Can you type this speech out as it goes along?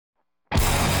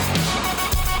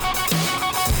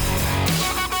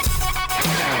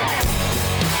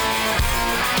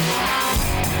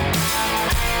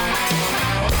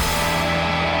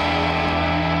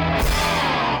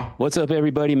What's up,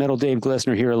 everybody? Metal Dave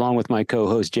Glessner here, along with my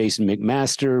co-host Jason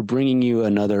McMaster, bringing you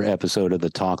another episode of the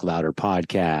Talk Louder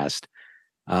podcast.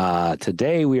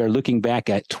 Today, we are looking back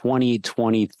at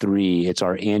 2023. It's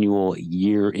our annual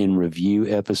year in review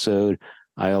episode.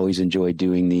 I always enjoy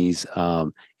doing these.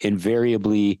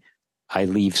 Invariably, I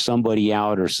leave somebody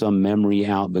out or some memory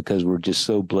out because we're just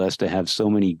so blessed to have so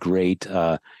many great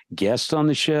guests on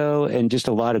the show and just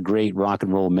a lot of great rock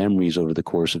and roll memories over the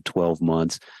course of 12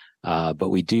 months. But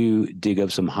we do dig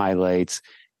up some highlights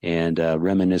and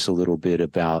reminisce a little bit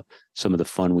about some of the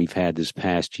fun we've had this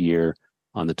past year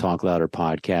on the Talk Louder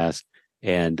podcast.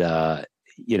 And,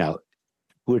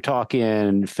 we're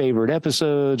talking favorite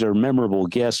episodes or memorable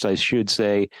guests, I should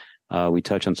say. We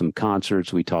touch on some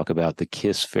concerts. We talk about the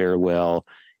Kiss farewell.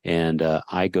 And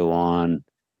I go on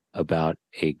about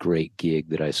a great gig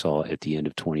that I saw at the end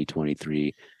of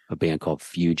 2023. A band called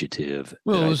Fugitive.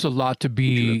 Well, there's a lot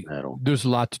there's a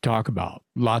lot to talk about,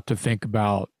 a lot to think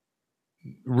about.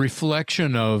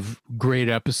 Reflection of great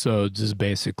episodes is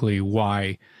basically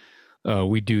why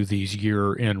we do these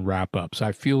year-end wrap-ups.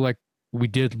 I feel like we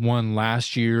did one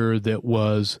last year that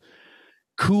was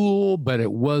cool, but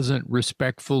it wasn't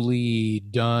respectfully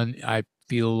done. I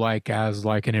feel like as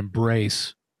like an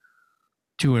embrace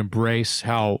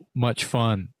how much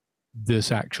fun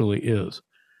this actually is.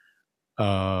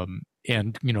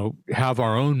 And, have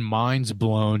our own minds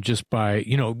blown just by,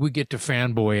 we get to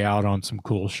fanboy out on some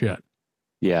cool shit.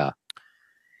 Yeah.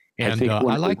 And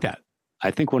I like that. I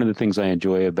think one of the things I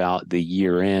enjoy about the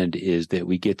year end is that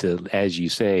we get to, as you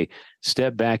say,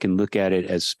 step back and look at it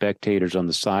as spectators on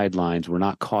the sidelines. We're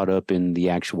not caught up in the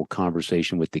actual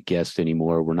conversation with the guest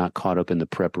anymore. We're not caught up in the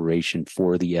preparation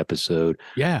for the episode.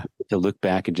 Yeah. To look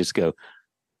back and just go,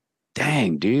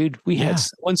 dang, dude, we had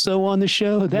so-and-so on the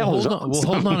show.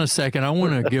 Hold on a second. I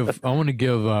want to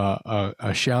give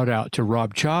a shout out to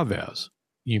Rob Chavez.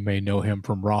 You may know him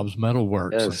from Rob's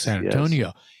Metalworks in San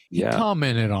Antonio. He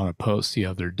commented on a post the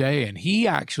other day, and he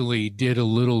actually did a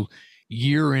little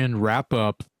year-end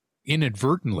wrap-up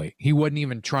inadvertently. He wasn't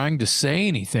even trying to say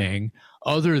anything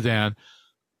other than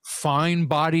fine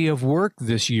body of work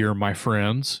this year, my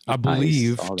friends. I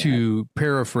believe, to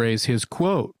paraphrase his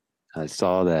quote. I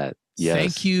saw that. Yes.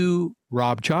 Thank you,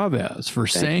 Rob Chavez, for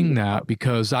saying that,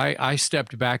 because I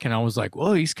stepped back and I was like,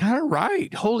 well, he's kind of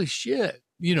right. Holy shit.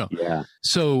 Yeah.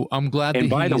 So I'm glad. And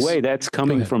by the way, that's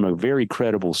coming from a very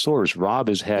credible source. Rob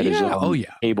has had his own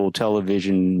cable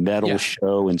television metal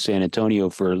show in San Antonio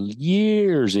for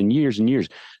years and years and years.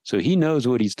 So he knows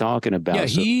what he's talking about. Yeah,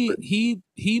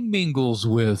 he mingles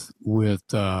with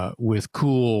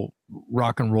cool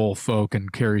rock and roll folk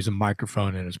and carries a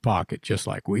microphone in his pocket just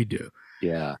like we do.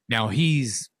 Yeah. Now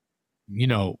he's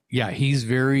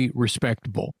very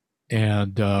respectable.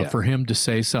 And for him to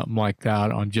say something like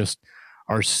that on just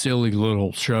our silly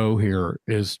little show here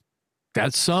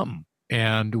that's something.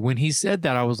 And when he said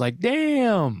that, I was like,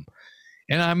 damn.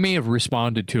 And I may have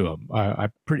responded to him. I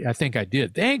think I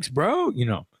did. Thanks, bro.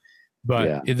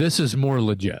 But this is more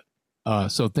legit.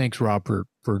 So thanks, Rob, for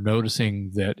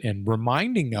noticing that and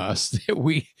reminding us that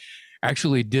we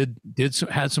actually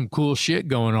had some cool shit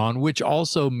going on, which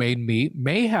also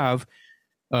may have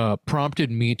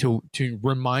prompted me to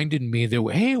reminded me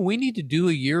that, hey, we need to do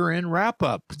a year-end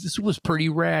wrap-up. This was a pretty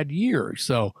rad year.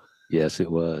 So yes, it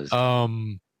was.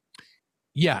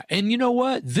 Yeah. And you know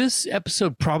what? This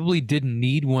episode probably didn't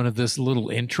need one of this little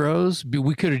intros.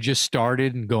 We could have just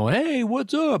started and go, hey,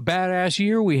 what's up? Badass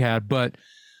year we had. But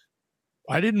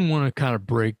I didn't want to kind of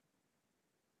break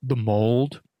the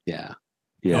mold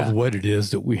of what it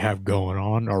is that we have going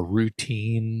on. Our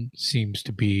routine seems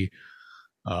to be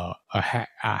a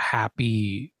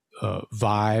happy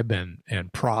vibe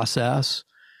and process.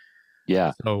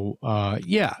 Yeah. So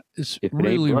it's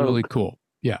really cool.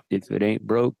 Yeah. If it ain't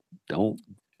broke, don't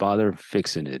bother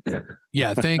fixing it.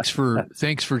 Yeah. Thanks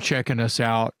for checking us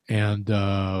out. And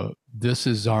this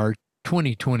is our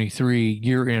 2023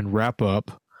 year-end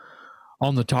wrap-up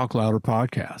on the Talk Louder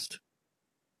podcast.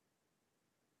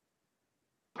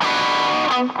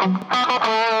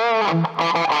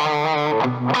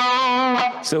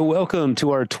 So welcome to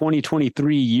our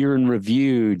 2023 year in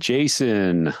review.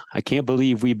 Jason, I can't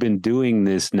believe we've been doing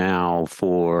this now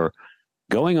for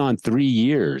going on 3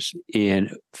 years.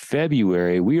 In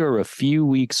February, we are a few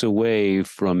weeks away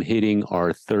from hitting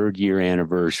our 3rd year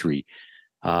anniversary.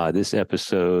 This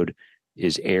episode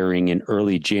is airing in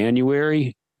early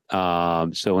January.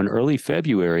 So in early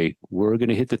February, we're going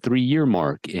to hit the 3-year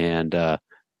mark. And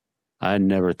I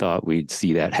never thought we'd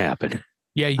see that happen.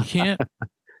 Yeah, you can't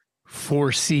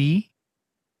foresee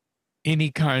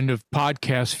any kind of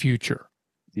podcast future.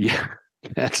 Yeah,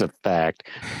 that's a fact.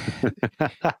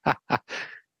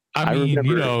 I mean,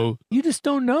 remember, you just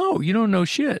don't know. You don't know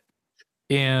shit.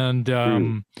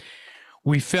 And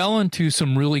we fell into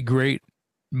some really great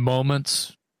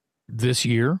moments this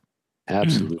year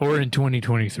absolutely or in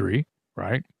 2023,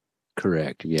 right?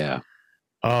 correct. Yeah.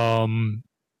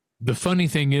 The funny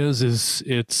thing is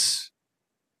it's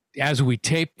as we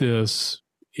tape this,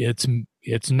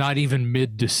 it's not even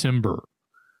mid-December,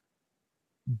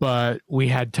 but we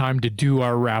had time to do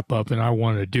our wrap up, and I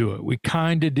wanted to do it. We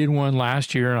kind of did one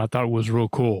last year, and I thought it was real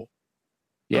cool.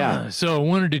 Yeah. So I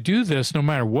wanted to do this no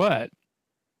matter what.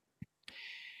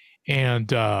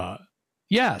 And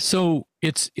yeah, so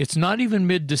it's not even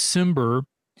mid-December,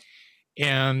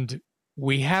 and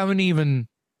we haven't even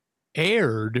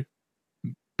aired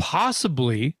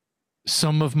possibly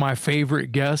some of my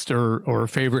favorite guests or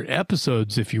favorite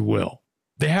episodes, if you will.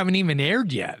 They haven't even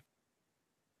aired yet.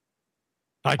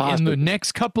 Like Possibly. in the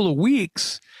next couple of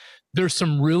weeks, there's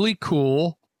some really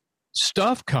cool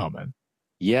stuff coming.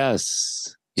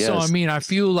 Yes. So, I mean, I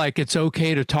feel like it's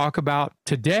okay to talk about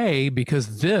today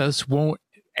because this won't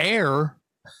air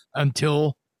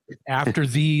until after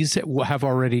these have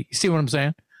already. See what I'm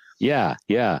saying? Yeah.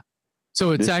 Yeah.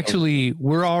 So it's actually,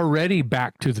 we're already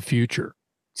back to the future.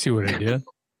 See what I did?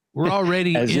 We're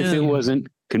already as if it wasn't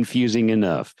confusing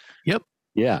enough. Yep.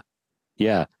 Yeah.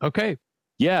 Yeah. Okay.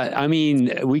 Yeah. I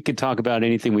mean, we could talk about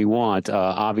anything we want.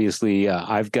 Obviously,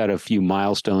 I've got a few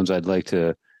milestones I'd like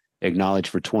to acknowledge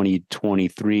for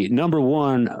 2023. Number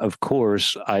one, of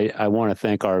course, I want to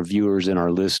thank our viewers and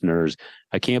our listeners.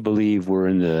 I can't believe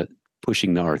we're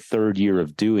pushing our third year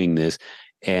of doing this.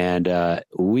 And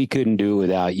we couldn't do it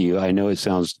without you. I know it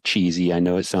sounds cheesy. I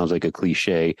know it sounds like a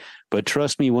cliche, but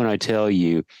trust me when I tell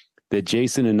you that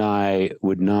Jason and I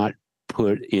would not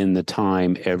put in the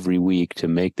time every week to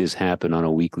make this happen on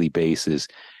a weekly basis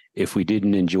if we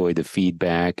didn't enjoy the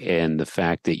feedback and the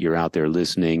fact that you're out there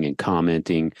listening and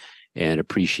commenting and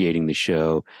appreciating the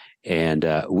show. And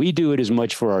we do it as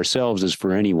much for ourselves as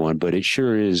for anyone, but it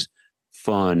sure is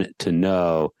fun to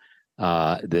know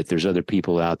that there's other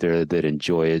people out there that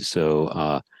enjoy it.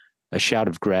 So a shout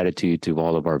of gratitude to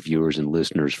all of our viewers and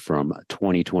listeners from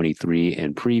 2023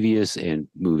 and previous and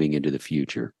moving into the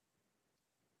future.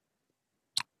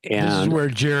 And this is where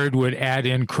Jared would add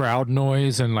in crowd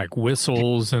noise and like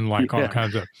whistles and like all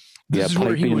kinds of. This is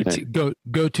where he would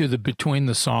go to the between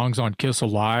the songs on Kiss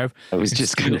Alive. I was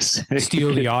just going to say,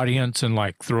 steal the audience and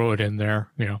like throw it in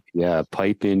there. Yeah,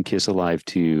 pipe in Kiss Alive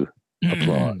 2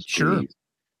 applause. Sure. Please.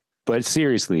 But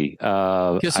seriously,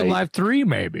 Kiss Alive 3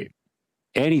 maybe.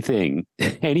 Anything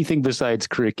besides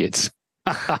crickets.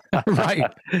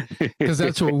 Right. Because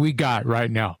that's what we got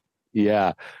right now.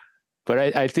 Yeah.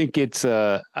 But I think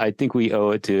I think we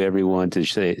owe it to everyone to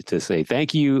say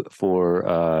thank you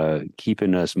for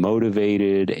keeping us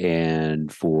motivated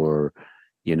and for,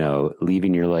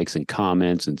 leaving your likes and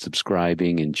comments and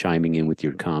subscribing and chiming in with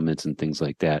your comments and things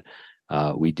like that.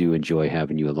 We do enjoy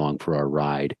having you along for our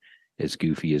ride, as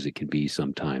goofy as it can be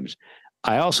sometimes.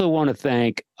 I also want to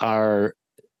thank our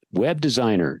web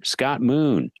designer, Scott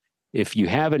Moon. If you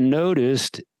haven't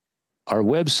noticed, our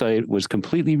website was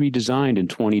completely redesigned in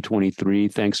 2023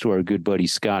 thanks to our good buddy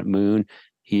Scott Moon.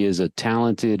 He is a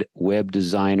talented web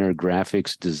designer,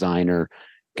 graphics designer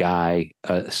guy,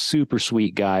 a super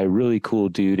sweet guy, really cool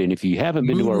dude. And if you haven't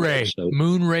been to our website,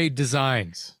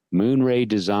 Moonray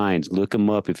Designs, look him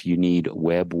up if you need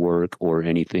web work or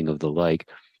anything of the like.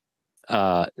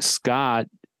 Scott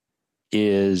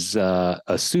is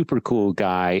a super cool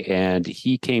guy, and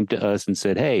he came to us and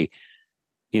said, hey,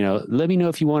 let me know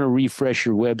if you want to refresh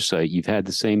your website. You've had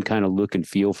the same kind of look and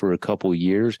feel for a couple of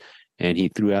years. And he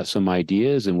threw out some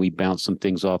ideas and we bounced some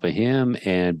things off of him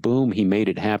and boom, he made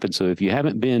it happen. So if you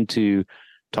haven't been to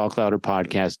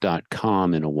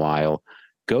talklouderpodcast.com in a while,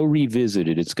 go revisit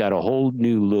it. It's got a whole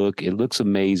new look. It looks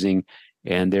amazing.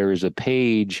 And there is a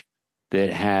page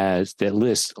that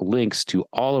lists links to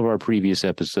all of our previous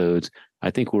episodes. I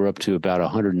think we're up to about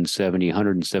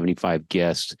 175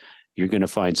 guests. You're going to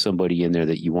find somebody in there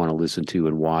that you want to listen to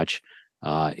and watch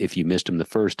if you missed them the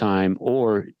first time,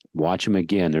 or watch them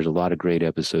again. There's a lot of great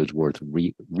episodes worth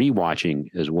rewatching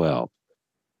as well.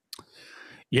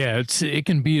 Yeah, it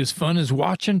can be as fun as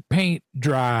watching paint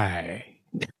dry.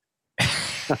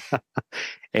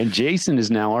 And Jason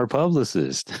is now our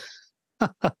publicist.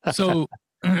 So,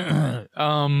 well,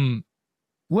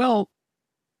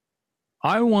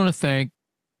 I want to thank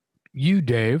you,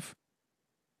 Dave,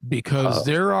 because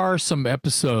there are some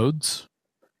episodes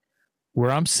where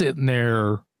I'm sitting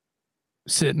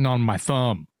on my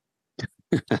thumb.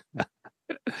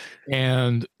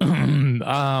 And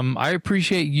I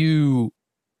appreciate you,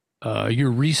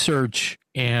 your research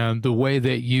and the way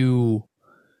that you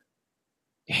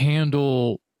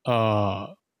handle,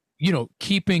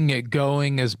 keeping it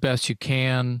going as best you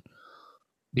can,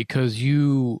 because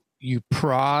you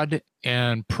prod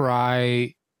and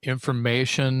pry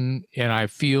information in, I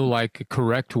feel like, a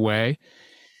correct way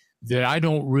that I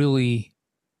don't really.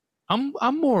 I'm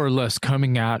more or less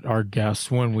coming at our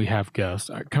guests, when we have guests,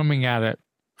 coming at it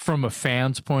from a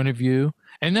fan's point of view,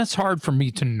 and that's hard for me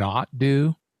to not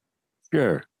do.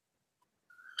 Sure.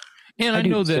 And I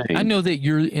know that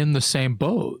you're in the same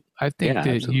boat. I think that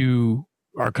absolutely. You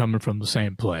are coming from the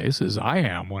same place as I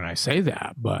am when I say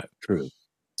that, but true.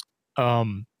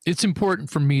 It's important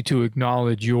for me to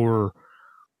acknowledge your,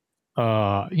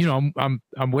 I'm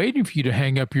waiting for you to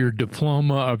hang up your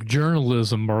diploma of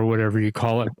journalism or whatever you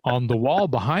call it on the wall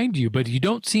behind you, but you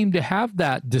don't seem to have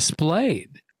that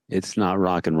displayed. It's not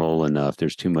rock and roll enough.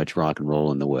 There's too much rock and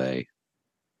roll in the way,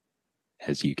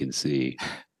 as you can see.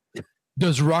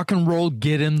 Does rock and roll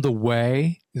get in the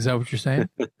way? Is that what you're saying?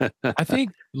 I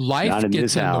think life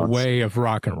gets in the way of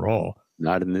rock and roll.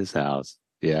 Not in this house.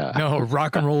 Yeah. No,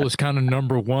 rock and roll is kind of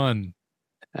number one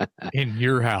in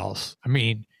your house. I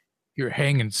mean, you're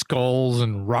hanging skulls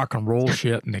and rock and roll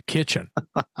shit in the kitchen.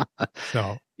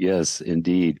 So yes,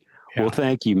 indeed. Yeah. Well,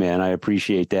 thank you, man. I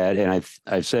appreciate that. And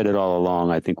I've said it all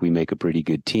along. I think we make a pretty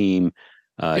good team.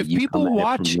 If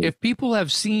people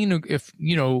have seen,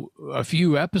 a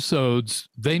few episodes,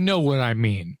 they know what I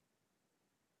mean.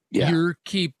 Yeah.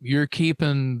 You're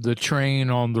keeping the train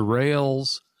on the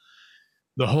rails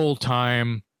the whole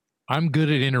time. I'm good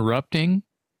at interrupting.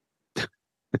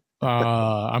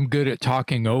 I'm good at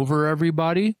talking over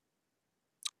everybody.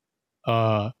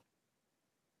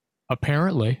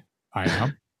 Apparently I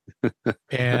am.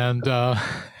 And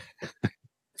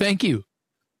thank you.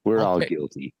 We're all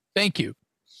guilty. Thank you.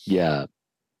 Yeah.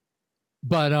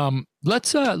 But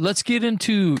let's get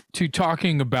into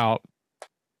talking about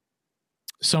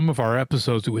some of our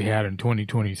episodes that we had in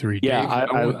 2023. Yeah,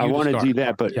 I want to do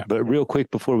that, but real quick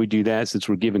before we do that, since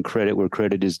we're giving credit where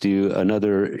credit is due,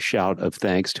 another shout of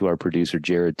thanks to our producer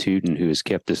Jared Tuten, who has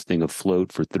kept this thing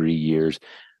afloat for 3 years.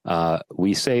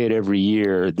 We say it every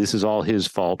year. This is all his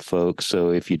fault, folks. So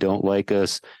if you don't like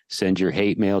us, send your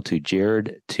hate mail to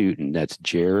Jared Tuten. That's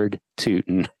Jared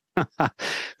Tuten.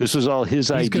 This was all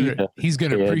his idea. He's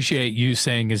going to appreciate you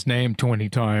saying his name 20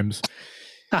 times.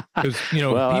 Because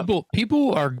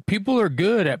people are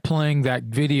good at playing that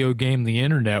video game, the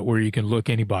internet, where you can look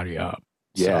anybody up.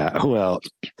 So. Yeah,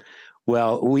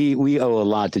 well, we owe a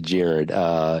lot to Jared.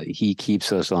 He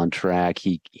keeps us on track.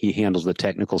 He handles the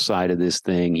technical side of this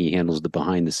thing. He handles the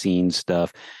behind the scenes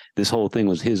stuff. This whole thing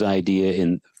was his idea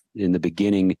in the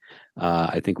beginning.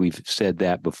 I think we've said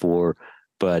that before.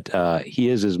 But he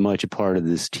is as much a part of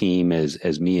this team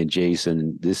as me and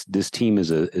Jason. This team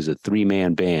is a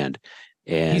 3-man band,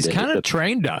 and he's kind of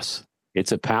trained us.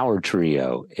 It's a power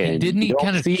trio, and didn't he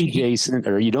kind of see Jason,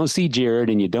 or you don't see Jared,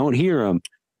 and you don't hear him,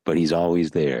 but he's always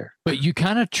there. But he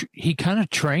kind of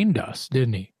trained us,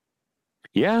 didn't he?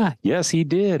 Yeah, yes, he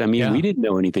did. I mean, we didn't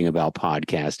know anything about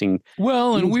podcasting.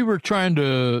 Well, and we were trying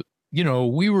to,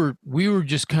 we were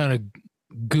just kind of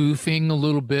goofing a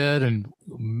little bit and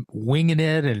winging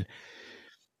it, and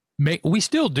we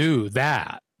still do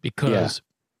that because,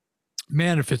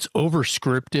 man, if it's over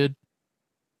scripted,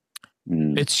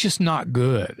 it's just not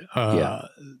good.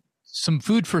 Some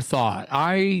food for thought.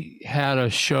 I had a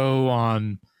show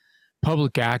on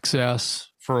public access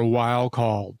for a while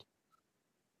called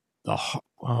what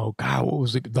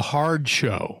was it? The Hard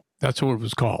Show. That's what it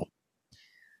was called.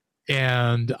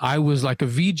 And I was like a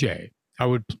VJ. I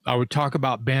would talk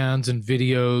about bands and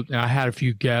videos, and I had a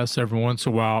few guests every once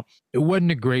in a while. It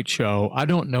wasn't a great show. I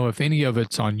don't know if any of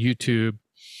it's on YouTube.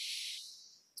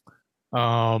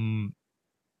 And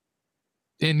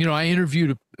I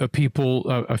interviewed a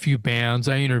few bands.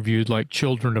 I interviewed like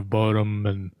Children of Bodom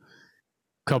and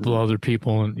a couple other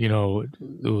people, and it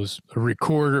was a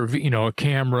recorder, a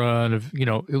camera, and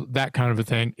that kind of a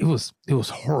thing. It was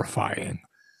horrifying.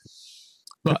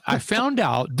 But I found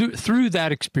out through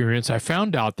that experience, I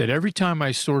found out that every time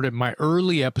I sorted my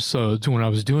early episodes when I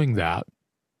was doing that,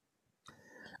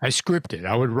 I scripted.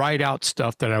 I would write out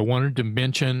stuff that I wanted to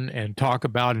mention and talk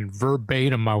about, and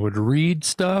verbatim I would read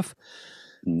stuff.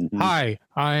 Mm-hmm. Hi,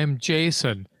 I'm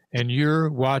Jason, and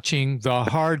you're watching The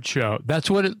Hard Show.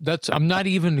 I'm not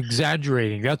even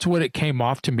exaggerating. That's what it came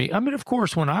off to me. I mean, of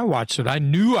course, when I watched it, I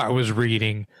knew I was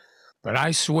reading, but I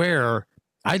swear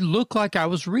I looked like I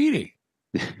was reading.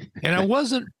 And I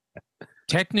wasn't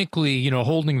technically,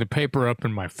 holding the paper up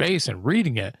in my face and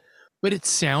reading it, but it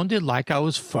sounded like I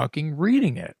was fucking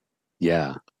reading it.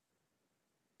 Yeah.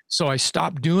 So I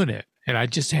stopped doing it. and I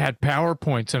just had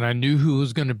PowerPoints, and I knew who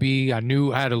was going to be. I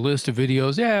knew I had a list of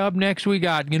videos. Yeah, up next we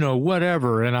got,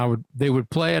 whatever. And they would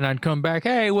play it, and I'd come back.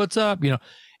 Hey, what's up?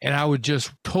 And I would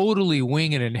just totally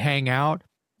wing it and hang out.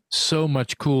 So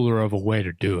much cooler of a way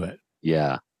to do it.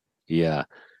 Yeah. Yeah.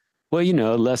 Well,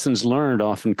 lessons learned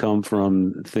often come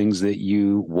from things that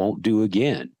you won't do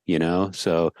again,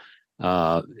 So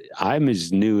I'm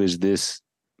as new as this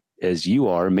as you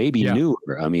are, maybe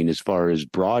newer. I mean, as far as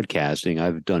broadcasting,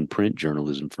 I've done print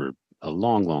journalism for a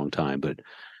long, long time, but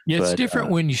it's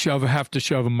different when you have to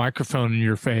shove a microphone in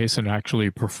your face and actually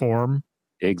perform.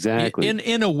 Exactly.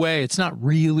 In a way, it's not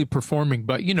really performing,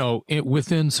 but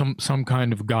within some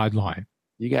kind of guideline.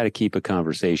 You got to keep a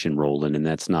conversation rolling, and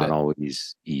that's not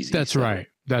always easy. That's right.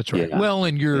 That's right. Yeah. Well,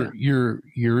 and you're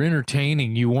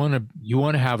entertaining. You want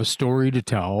to have a story to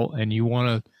tell, and you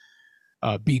want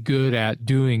to be good at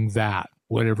doing that,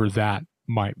 whatever that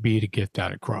might be, to get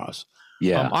that across.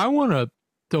 Yeah. I want to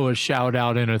throw a shout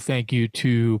out and a thank you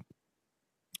to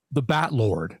the Bat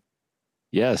Lord.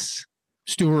 Yes.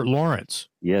 Stuart Lawrence.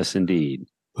 Yes, indeed.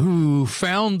 Who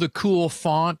found the cool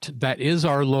font that is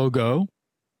our logo.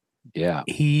 Yeah.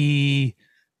 He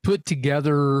put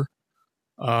together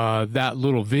that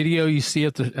little video you see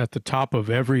at the top of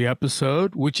every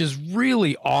episode, which is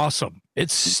really awesome.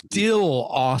 It's still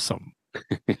awesome.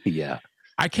 Yeah.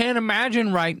 I can't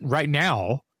imagine right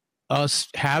now us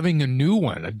having a new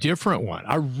one, a different one.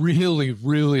 I really,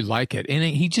 really like it. And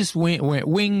he just went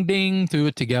wing ding, threw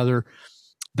it together.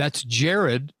 That's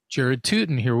Jared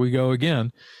Tuten. Here we go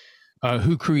again.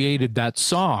 Who created that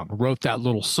song, wrote that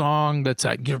little song that's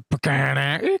like,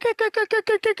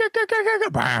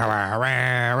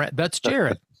 that's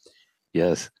Jared.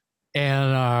 Yes.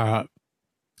 And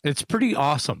it's pretty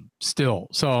awesome still.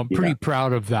 So I'm pretty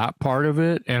proud of that part of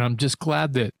it. And I'm just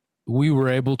glad that we were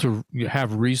able to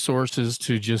have resources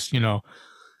to just,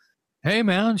 hey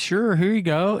man, sure, here you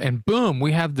go. And boom,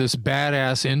 we have this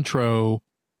badass intro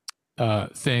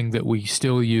thing that we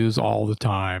still use all the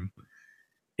time.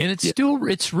 And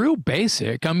it's real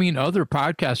basic. I mean, other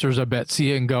podcasters, I bet,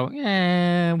 see it and go,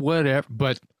 whatever.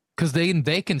 But because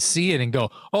they can see it and go,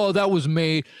 oh, that was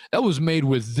made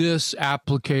with this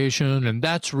application, and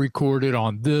that's recorded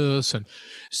on this, and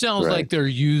sounds like they're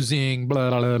using blah,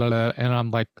 blah, blah, blah. And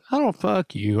I'm like, I don't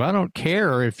fuck you. I don't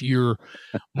care if you're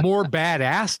more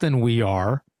badass than we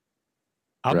are.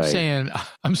 I'm saying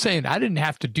I didn't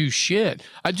have to do shit.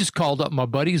 I just called up my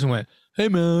buddies and went, hey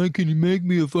man, can you make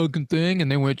me a fucking thing? And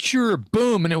they went, sure,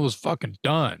 boom, and it was fucking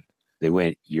done. They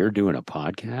went, you're doing a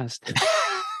podcast?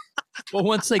 Well,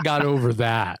 once they got over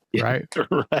that, right?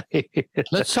 Right.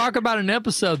 Let's talk about an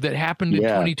episode that happened in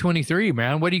 2023,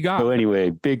 man. What do you got? So anyway,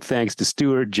 big thanks to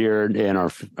Stuart, Jared, and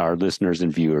our listeners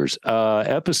and viewers.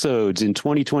 Episodes in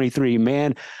 2023,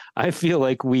 man, I feel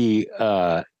like we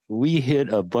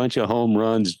hit a bunch of home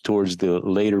runs towards the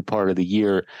later part of the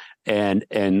year. And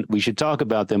we should talk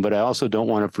about them, but I also don't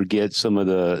want to forget some of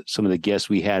the guests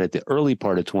we had at the early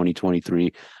part of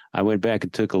 2023. I went back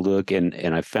and took a look, and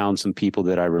I found some people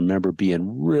that I remember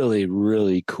being really,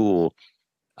 really cool.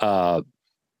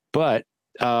 But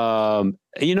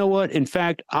you know what? In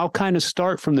fact, I'll kind of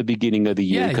start from the beginning of the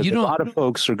year, because a lot of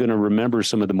folks are going to remember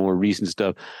some of the more recent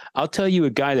stuff. I'll tell you a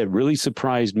guy that really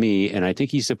surprised me, and I think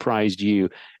he surprised you.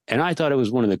 And I thought it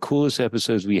was one of the coolest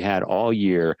episodes we had all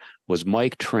year, was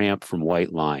Mike Tramp from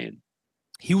White Lion.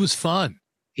 He was fun.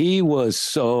 He was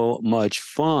so much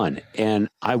fun. And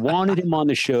I wanted him on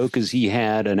the show because he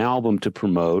had an album to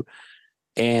promote.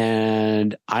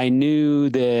 And I knew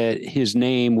that his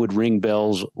name would ring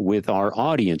bells with our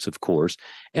audience, of course.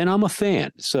 And I'm a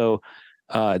fan. So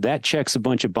that checks a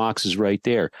bunch of boxes right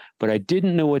there. But I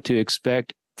didn't know what to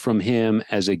expect from him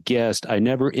as a guest. I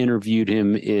never interviewed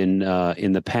him in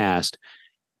the past.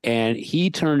 And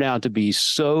he turned out to be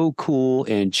so cool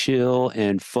and chill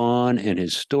and fun, and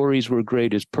his stories were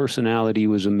great. His personality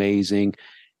was amazing.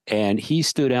 And he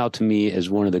stood out to me as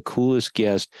one of the coolest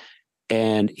guests.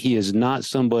 And he is not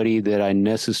somebody that I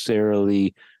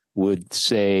necessarily would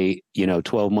say,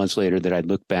 12 months later, that I'd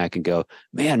look back and go,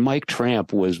 man, Mike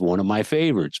Tramp was one of my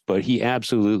favorites, but he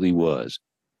absolutely was.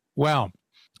 Wow.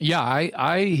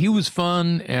 Yeah, he was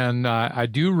fun, and I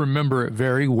do remember it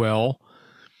very well.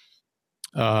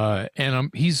 And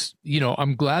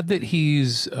I'm glad that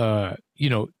he's,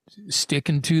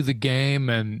 sticking to the game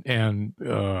and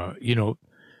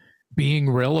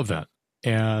being relevant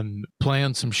and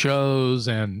playing some shows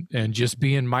and just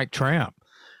being Mike Tramp,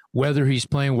 whether he's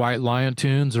playing White Lion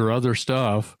tunes or other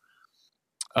stuff,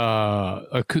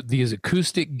 these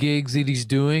acoustic gigs that he's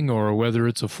doing, or whether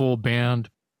it's a full band.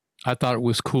 I thought it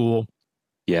was cool.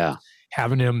 Yeah.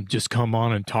 Having him just come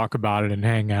on and talk about it and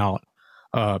hang out.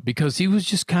 because he was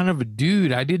just kind of a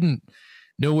dude. I didn't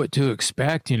know what to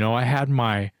expect. You know, I had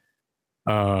my,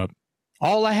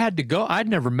 all I had to go, I'd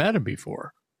never met him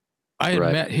before. I had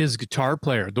met his guitar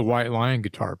player, the White Lion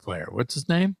guitar player. What's his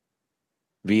name?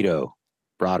 Vito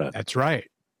Bratta. That's right.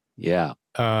 Yeah.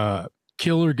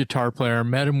 Killer guitar player.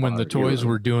 Met him when the Toys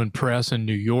were doing press in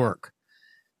New York.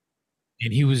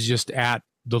 And he was just at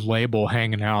the label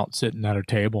hanging out, sitting at a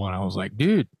table. And I was like,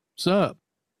 dude, what's up?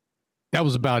 That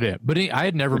was about it. But I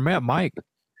had never met Mike.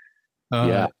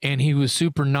 And he was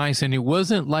super nice. And it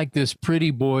wasn't like this pretty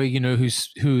boy, you know,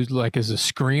 who's like is a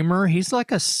screamer. He's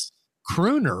like a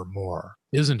crooner more,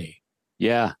 isn't he?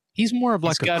 Yeah. He's more of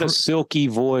like he's got a silky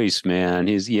voice, man.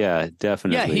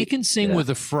 Definitely. Yeah, he can sing with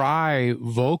a fry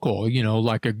vocal, you know,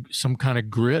 like some kind of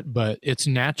grit, but it's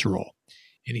natural.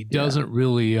 And he doesn't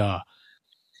really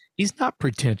he's not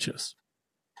pretentious.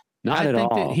 Not at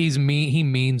all. I think that he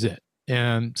means it.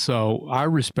 And so I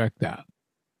respect that.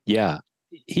 Yeah.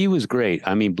 He was great.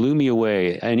 I mean, blew me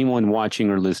away. Anyone watching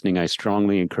or listening, I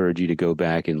strongly encourage you to go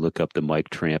back and look up the Mike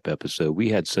Tramp episode. We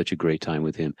had such a great time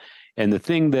with him. And the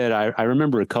thing that I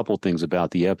remember a couple things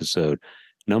about the episode.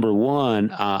 Number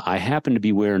one, I happened to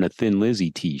be wearing a Thin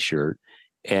Lizzy t-shirt.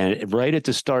 And right at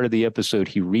the start of the episode,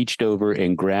 he reached over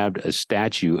and grabbed a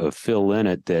statue of Phil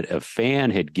Lynott that a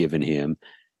fan had given him.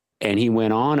 And he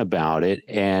went on about it.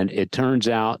 And it turns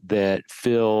out that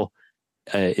Phil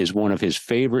is one of his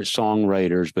favorite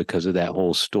songwriters because of that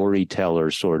whole storyteller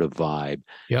sort of vibe.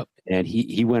 Yep. And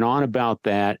he went on about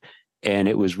that, and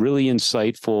it was really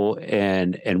insightful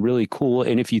and really cool.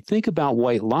 And if you think about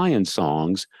White Lion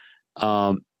songs,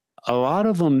 a lot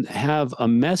of them have a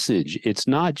message. It's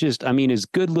not just, I mean, as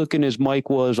good looking as Mike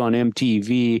was on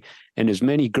MTV and as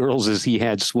many girls as he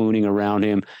had swooning around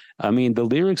him, I mean, the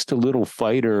lyrics to Little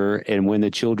Fighter and When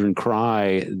the Children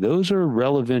Cry, those are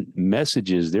relevant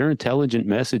messages. They're intelligent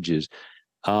messages.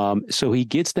 So he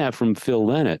gets that from Phil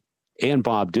Lynott and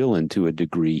Bob Dylan to a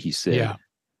degree, he said.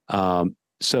 Yeah.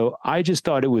 So I just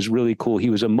thought it was really cool.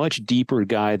 He was a much deeper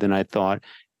guy than I thought.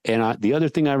 And the other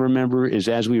thing I remember is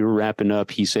as we were wrapping up,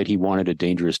 he said he wanted a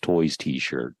Dangerous Toys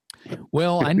t-shirt.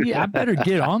 Well, I better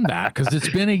get on that because it's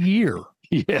been a year.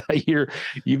 Yeah,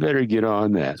 you better get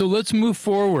on that. So let's move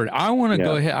forward. I want to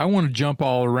go ahead. I want to jump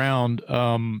all around.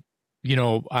 You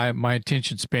know, my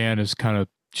attention span is kind of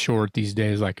short these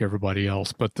days, like everybody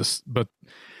else. But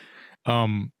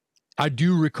I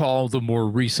do recall the more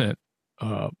recent,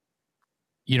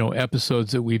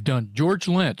 episodes that we've done. George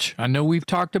Lynch. I know we've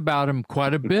talked about him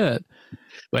quite a bit,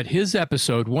 but his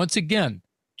episode, once again,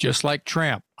 just like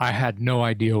Tramp, I had no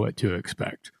idea what to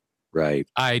expect. Right.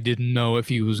 I didn't know if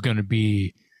he was going to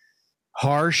be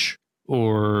harsh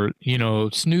or,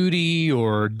 snooty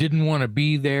or didn't want to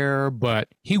be there, but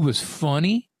he was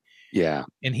funny. Yeah.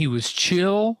 And he was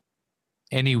chill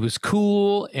and he was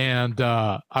cool. And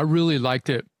I really liked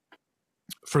it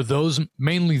for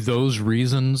mainly those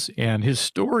reasons. And his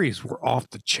stories were off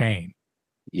the chain.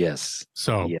 Yes.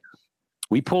 So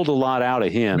we pulled a lot out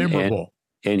of him. Memorable.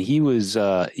 And he was,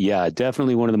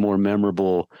 definitely one of the more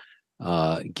memorable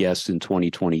guests in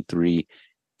 2023.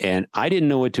 And I didn't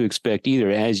know what to expect either.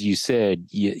 As you said,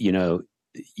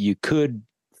 you could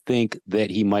think that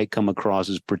he might come across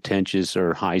as pretentious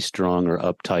or high strung or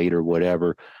uptight or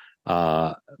whatever.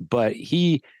 But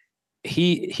he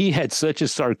had such a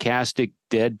sarcastic,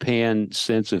 deadpan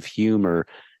sense of humor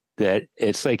that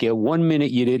it's like at 1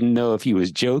 minute you didn't know if he was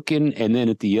joking, and then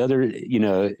at the other,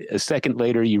 a second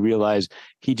later you realize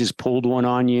he just pulled one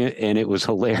on you and it was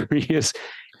hilarious.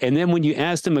 And then when you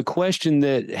asked him a question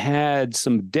that had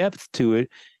some depth to it,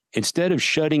 instead of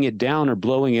shutting it down or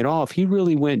blowing it off, he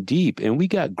really went deep, and we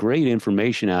got great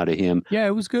information out of him. Yeah,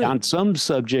 it was good. On some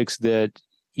subjects that,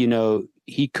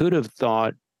 he could have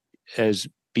thought as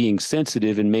being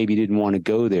sensitive and maybe didn't want to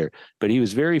go there, but he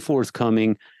was very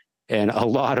forthcoming and a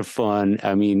lot of fun.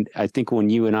 I mean, I think when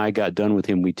you and I got done with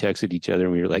him, we texted each other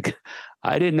and we were like,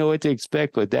 I didn't know what to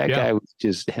expect, but that guy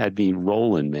just had me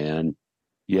rolling, man.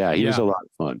 Yeah, he was a lot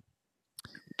of fun.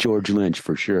 George Lynch,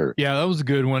 for sure. Yeah, that was a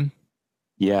good one.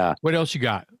 Yeah. What else you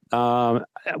got? Well,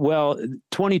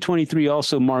 2023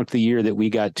 also marked the year that we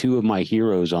got two of my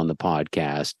heroes on the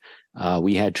podcast.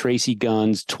 We had Tracy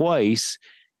Guns twice,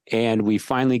 and we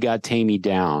finally got Tammy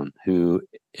Down, who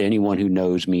anyone who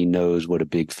knows me knows what a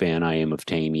big fan I am of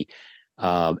Tammy.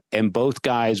 And both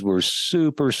guys were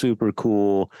super, super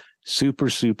cool, super,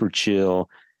 super chill.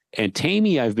 And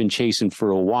Tammy, I've been chasing for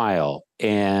a while,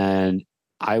 and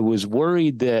I was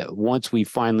worried that once we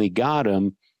finally got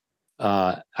him,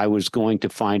 I was going to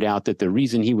find out that the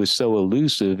reason he was so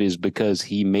elusive is because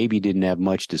he maybe didn't have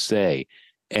much to say.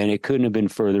 And it couldn't have been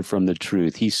further from the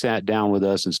truth. He sat down with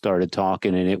us and started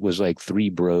talking, and it was like three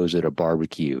bros at a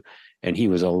barbecue. And he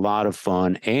was a lot of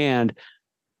fun. And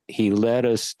he led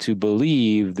us to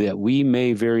believe that we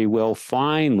may very well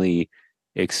finally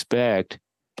expect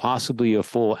possibly a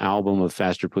full album of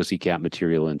Faster Pussycat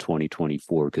material in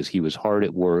 2024, because he was hard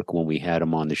at work when we had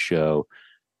him on the show,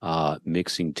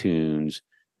 mixing tunes.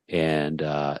 And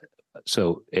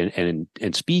so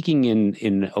speaking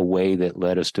in a way that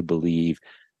led us to believe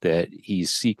that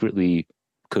he's secretly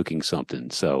cooking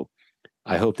something. So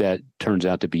I hope that turns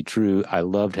out to be true. I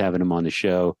loved having him on the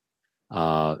show.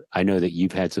 I know that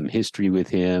you've had some history with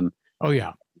him. Oh,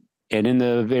 yeah. And in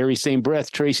the very same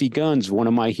breath, Tracy Guns, one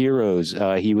of my heroes,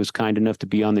 he was kind enough to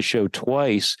be on the show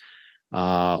twice,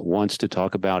 once to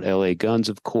talk about LA Guns,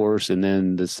 of course, and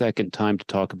then the second time to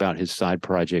talk about his side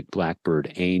project,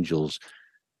 Blackbird Angels.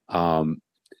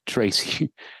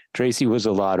 Tracy was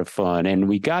a lot of fun. And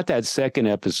we got that second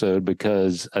episode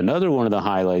because another one of the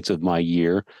highlights of my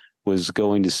year was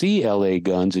going to see LA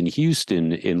Guns in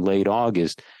Houston in late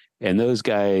August. And those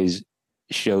guys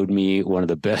showed me one of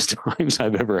the best times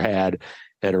I've ever had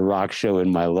at a rock show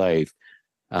in my life.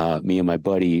 Me and my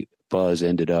buddy Buzz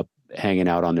ended up hanging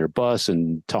out on their bus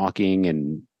and talking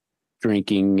and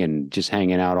drinking and just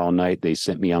hanging out all night. They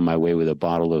sent me on my way with a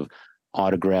bottle of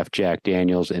autographed Jack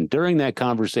Daniels. And during that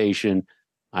conversation,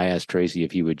 I asked Tracy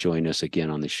if he would join us again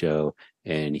on the show,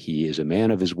 and he is a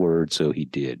man of his word, so he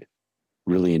did.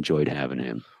 Really enjoyed having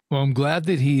him. Well, I'm glad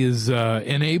that he is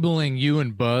enabling you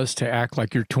and Buzz to act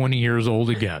like you're 20 years old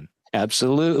again.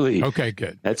 Absolutely. Okay,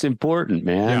 good. That's important,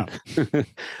 man. Yeah.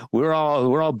 We're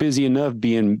all busy enough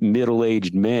being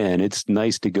middle-aged men. It's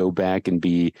nice to go back and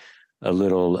be a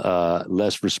little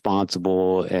less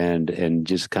responsible and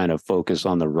just kind of focus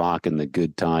on the rock and the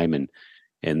good time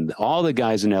and all the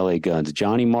guys in LA Guns.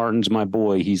 Johnny Martin's my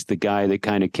boy. He's the guy that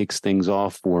kind of kicks things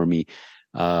off for me.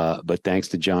 But thanks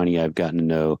to Johnny, I've gotten to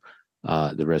know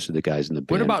the rest of the guys in the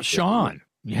band. What about Sean?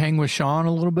 You hang with Sean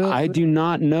a little bit? I do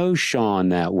not know Sean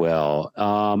that well.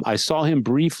 I saw him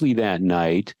briefly that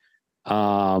night,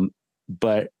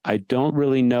 but I don't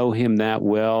really know him that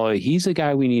well. He's a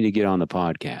guy we need to get on the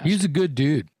podcast. He's a good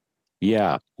dude.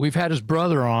 Yeah. We've had his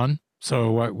brother on,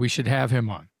 so we should have him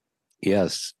on.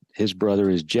 Yes. His brother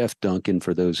is Jeff Duncan.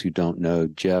 For those who don't know,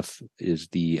 Jeff is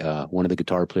the one of the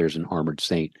guitar players in Armored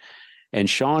Saint. And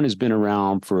Sean has been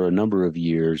around for a number of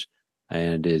years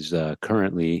and is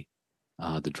currently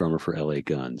the drummer for LA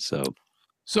Guns.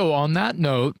 So on that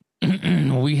note,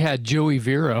 we had Joey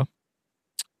Vera.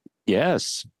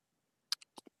 Yes.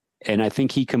 And I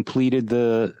think he completed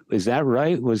is that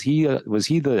right? Was he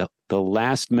the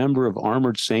last member of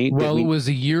Armored Saint? Well, it was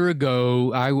a year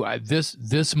ago.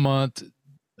 This month,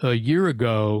 a year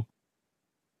ago,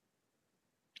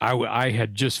 I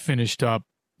had just finished up,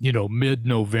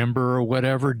 mid-November or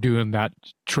whatever, doing that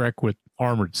trek with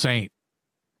Armored Saint.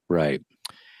 Right.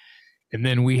 And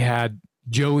then we had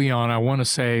Joey on, I want to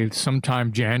say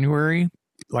sometime January,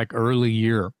 like early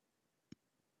year.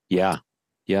 Yeah.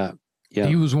 Yeah. Yeah.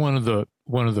 He was one of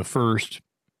the first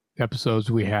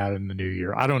episodes we had in the new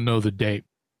year. I don't know the date.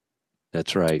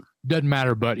 That's right. Doesn't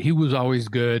matter, but he was always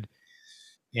good.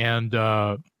 And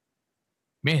man,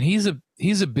 he's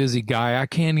a busy guy. I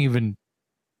can't even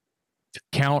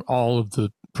count all of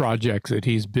the projects that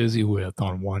he's busy with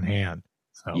on one hand.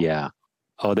 So yeah.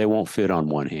 Oh, they won't fit on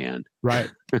one hand.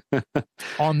 Right.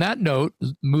 On that note,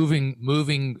 moving,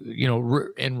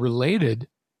 and related,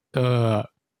 the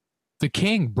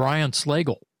King, Brian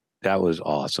Slagle. That was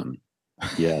awesome.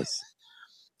 Yes.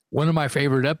 One of my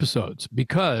favorite episodes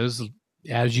because,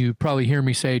 as you probably hear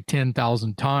me say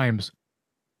 10,000 times,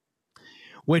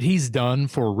 what he's done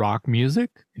for rock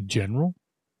music in general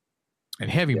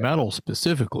and heavy metal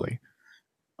specifically,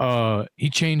 he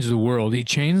changed the world. He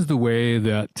changed the way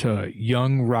that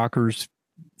young rockers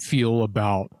feel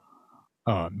about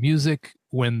music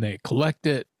when they collect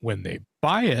it, when they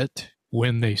buy it,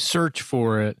 when they search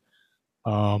for it.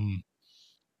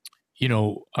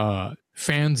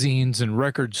 Fanzines and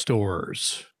record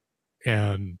stores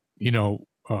and,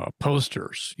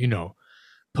 posters,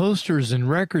 posters and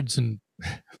records and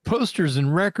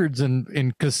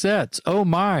cassettes. Oh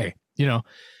my,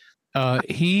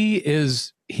 he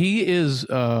is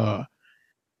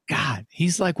God,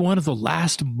 he's like one of the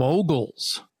last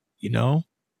moguls,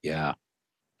 Yeah.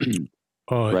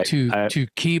 right. to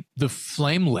keep the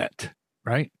flame lit.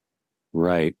 Right.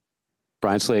 Right.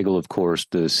 Brian Slagle, of course,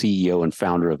 the CEO and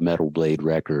founder of Metal Blade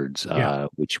Records,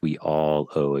 which we all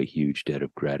owe a huge debt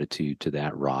of gratitude to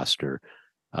that roster.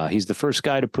 He's the first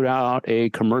guy to put out a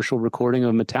commercial recording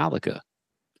of Metallica.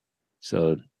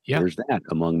 So There's that,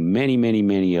 among many, many,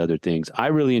 many other things. I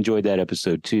really enjoyed that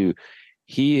episode too.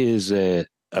 He is a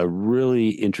really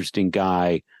interesting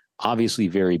guy, obviously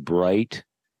very bright,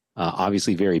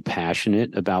 obviously very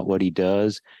passionate about what he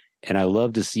does. And I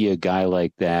love to see a guy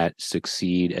like that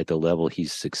succeed at the level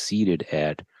he's succeeded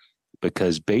at,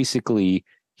 because basically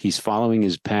he's following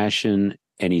his passion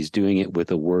and he's doing it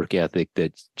with a work ethic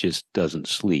that just doesn't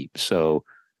sleep. So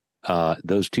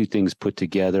those two things put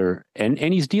together, and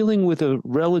he's dealing with a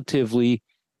relatively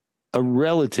a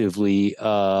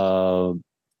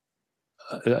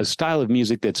style of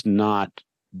music that's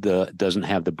doesn't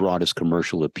have the broadest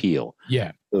commercial appeal.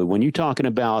 Yeah. So when you're talking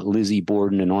about Lizzie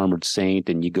Borden and Armored Saint,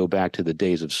 and you go back to the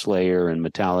days of Slayer and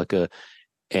Metallica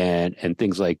and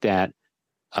things like that,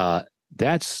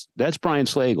 that's Brian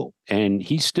Slagle, and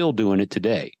he's still doing it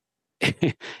today.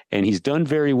 And he's done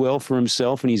very well for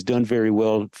himself, and he's done very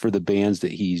well for the bands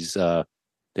that he's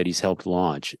helped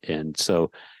launch. And so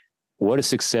what a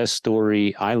success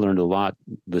story. I learned a lot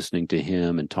listening to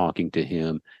him and talking to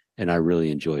him, and I really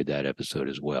enjoyed that episode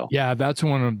as well. Yeah, that's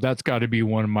got to be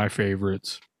one of my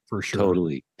favorites for sure.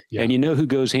 Totally. Yeah. And you know who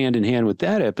goes hand in hand with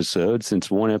that episode, since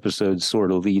one episode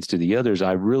sort of leads to the others,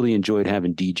 I really enjoyed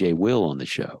having DJ Will on the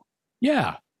show.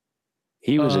 Yeah.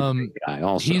 He was a great guy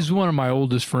also. He's one of my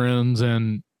oldest friends,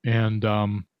 and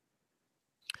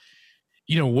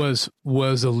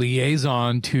was a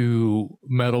liaison to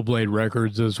Metal Blade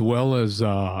Records, as well as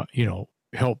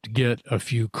helped get a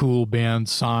few cool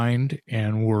bands signed,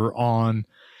 and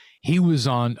he was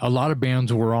on a lot of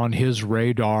bands were on his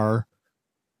radar.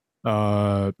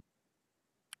 One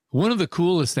of the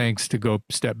coolest things, to go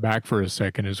step back for a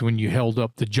second, is when you held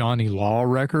up the Johnny Law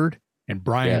record and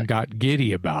Brian got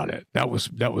giddy about it. That was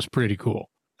pretty cool.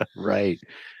 Right.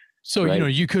 So,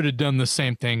 you could have done the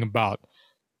same thing about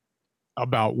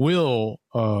Will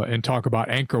and talk about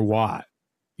Angkor Wat,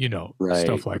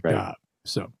 stuff like that.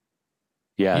 So,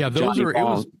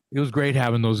 it was great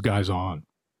having those guys on.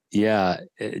 Yeah.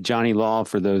 Johnny Law,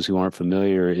 for those who aren't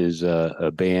familiar, is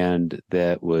a band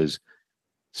that was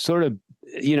sort of,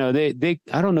 they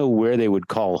I don't know where they would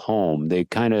call home. They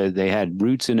had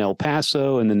roots in El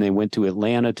Paso, and then they went to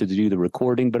Atlanta to do the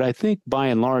recording. But I think by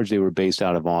and large, they were based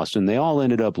out of Austin. They all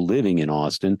ended up living in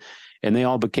Austin, and they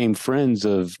all became friends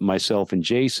of myself and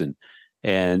Jason.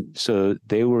 And so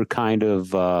they were kind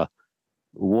of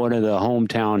one of the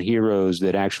hometown heroes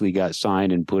that actually got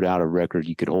signed and put out a record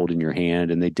you could hold in your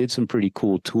hand. And they did some pretty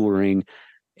cool touring.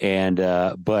 And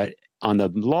but on the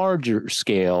larger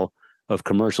scale of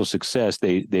commercial success,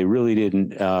 they really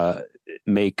didn't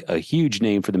make a huge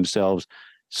name for themselves.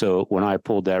 So when I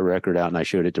pulled that record out and I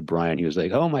showed it to Brian, he was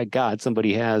like, "Oh my God,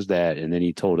 somebody has that." And then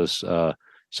he told us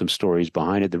some stories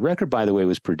behind it. The record, by the way,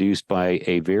 was produced by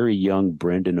a very young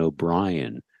Brendan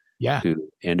O'Brien, who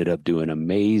ended up doing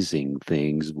amazing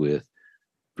things with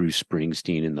Bruce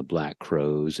Springsteen and the Black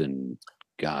Crowes, and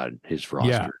God, his roster.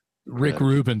 Yeah, Rick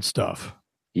Rubin stuff.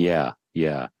 Yeah.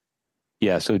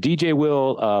 So DJ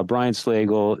Will, Brian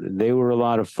Slagle, they were a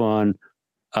lot of fun.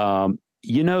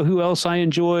 You know who else I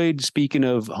enjoyed? Speaking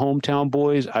of hometown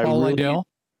boys, Paul Lydell.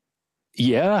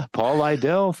 Yeah, Paul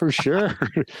Lydell for sure.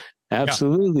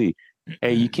 Absolutely. Yeah.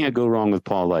 Hey, you can't go wrong with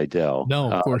Paul Lydell.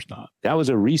 No, of course not. That was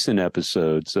a recent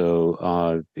episode.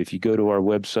 So if you go to our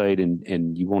website,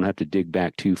 and you won't have to dig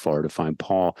back too far to find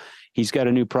Paul, he's got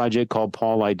a new project called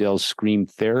Paul Lydell's Scream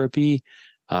Therapy.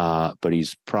 But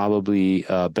he's probably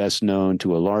best known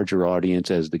to a larger audience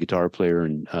as the guitar player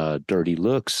in Dirty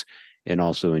Looks, and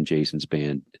also in Jason's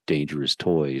band Dangerous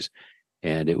Toys.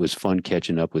 And it was fun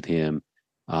catching up with him.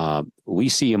 We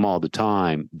see him all the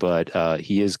time, but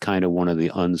he is kind of one of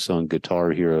the unsung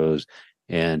guitar heroes.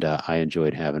 And I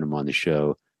enjoyed having him on the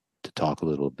show to talk a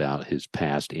little about his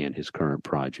past and his current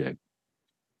project.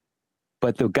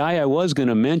 But the guy I was going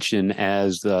to mention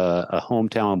as a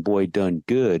hometown boy done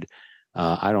good,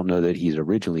 I don't know that he's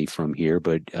originally from here,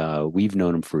 but we've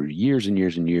known him for years and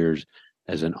years and years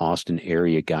as an Austin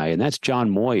area guy, and that's John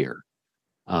Moyer,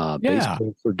 bass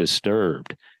player for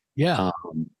Disturbed. Yeah.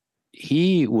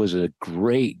 He was a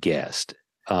great guest.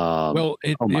 I want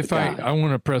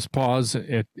to press pause,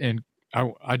 and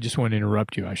I just want to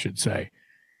interrupt you, I should say.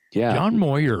 Yeah. John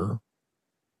Moyer,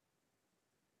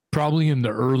 probably in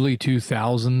the early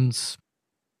 2000s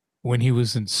when he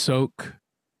was in Soak.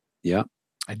 Yeah.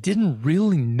 I didn't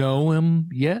really know him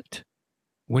yet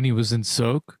when he was in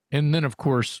Soak. And then, of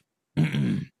course,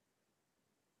 I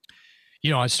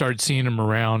started seeing him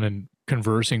around and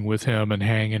conversing with him and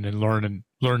hanging and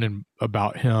learning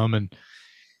about him and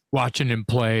watching him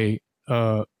play.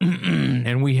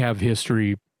 And we have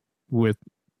history with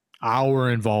our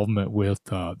involvement with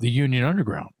the Union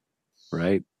Underground.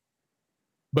 Right.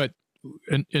 But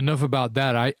enough about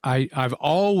that. I've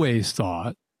always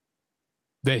thought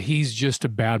that he's just a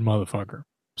bad motherfucker.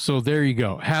 So there you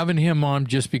go. Having him on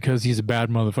just because he's a bad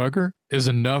motherfucker is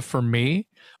enough for me.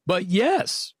 But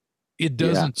yes, it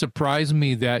doesn't surprise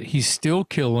me that he's still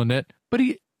killing it, but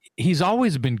he's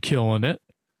always been killing it.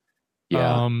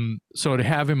 Yeah. So to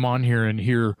have him on here and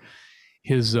hear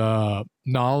his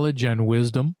knowledge and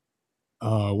wisdom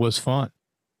was fun.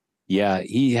 Yeah,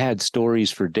 he had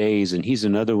stories for days, and he's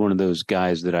another one of those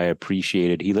guys that I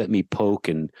appreciated. He let me poke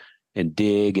and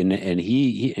dig, and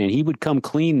he would come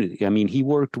clean. I mean, he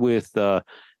worked with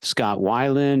Scott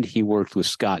Weiland, he worked with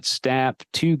Scott Stapp,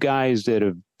 two guys that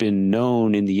have been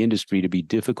known in the industry to be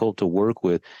difficult to work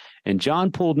with. And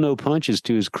John pulled no punches.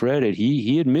 To his credit,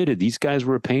 he admitted these guys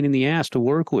were a pain in the ass to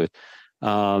work with.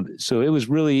 So it was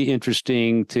really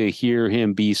interesting to hear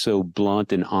him be so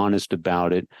blunt and honest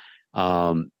about it.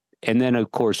 And then, of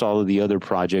course, all of the other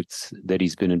projects that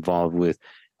he's been involved with,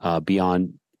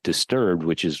 beyond Disturbed,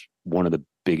 which is one of the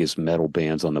biggest metal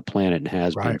bands on the planet and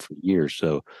has been for years.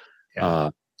 So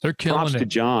they're killing props it. to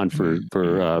John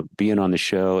for being on the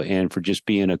show and for just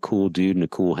being a cool dude and a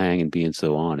cool hang and being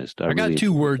so honest. I got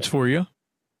two words for you.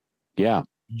 Yeah.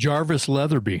 Jarvis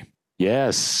Leatherby.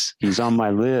 Yes, he's on my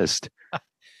list.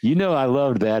 You know, I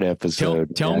loved that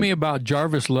episode. Tell me about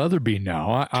Jarvis Leatherby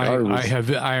now.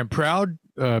 I am proud,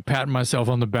 patting myself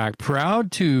on the back,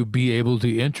 proud to be able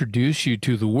to introduce you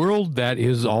to the world that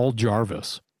is all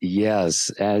Jarvis. Yes,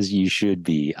 as you should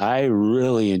be. I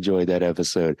really enjoyed that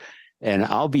episode. And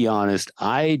I'll be honest,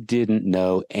 I didn't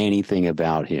know anything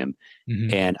about him.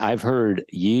 Mm-hmm. And I've heard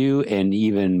you, and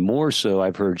even more so,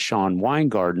 I've heard Sean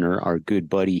Weingartner, our good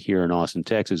buddy here in Austin,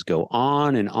 Texas, go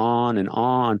on and on and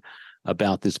on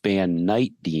about this band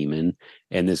Night Demon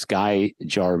and this guy,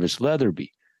 Jarvis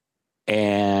Leatherby.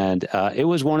 And it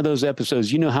was one of those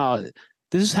episodes, you know how,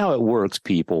 this is how it works,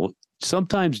 people.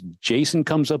 Sometimes Jason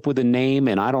comes up with a name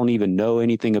and I don't even know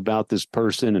anything about this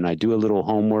person, and I do a little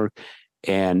homework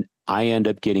and I end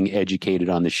up getting educated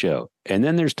on the show. And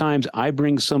then there's times I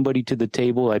bring somebody to the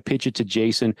table, I pitch it to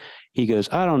Jason. He goes,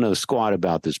 I don't know squat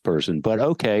about this person, but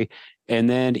okay. And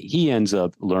then he ends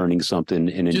up learning something.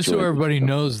 And just so everybody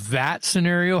knows, that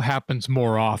scenario happens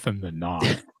more often than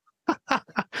not.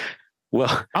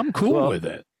 Well, I'm cool with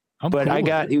it.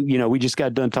 We just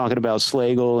got done talking about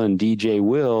Slagle and DJ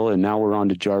Will, and now we're on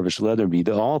to Jarvis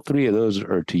Leatherby. All three of those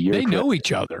are to your credit. Know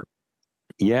each other.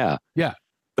 Yeah. Yeah.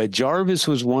 But Jarvis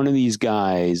was one of these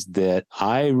guys that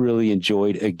I really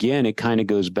enjoyed. Again, it kind of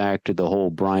goes back to the whole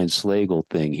Brian Slagle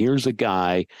thing. Here's a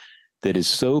guy that is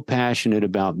so passionate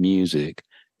about music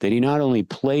that he not only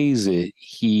plays it,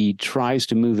 he tries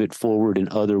to move it forward in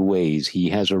other ways. He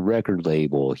has a record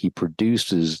label. He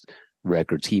produces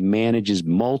records. He manages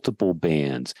multiple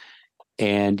bands.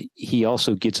 And he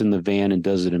also gets in the van and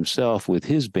does it himself with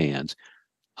his bands.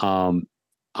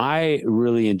 I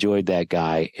really enjoyed that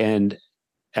guy. And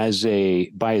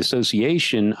by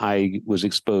association, I was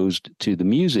exposed to the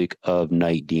music of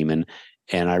Night Demon,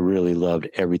 and I really loved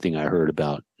everything I heard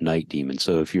about Night Demon.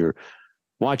 So if you're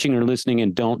watching or listening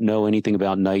and don't know anything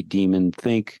about Night Demon,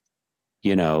 think,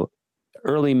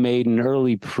 early Maiden,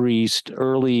 early Priest,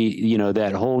 early,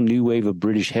 that whole new wave of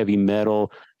British heavy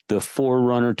metal, the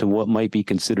forerunner to what might be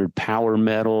considered power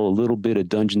metal, a little bit of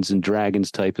Dungeons and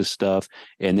Dragons type of stuff.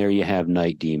 And there you have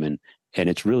Night Demon. And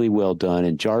it's really well done.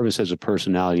 And Jarvis as a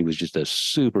personality was just a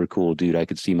super cool dude. I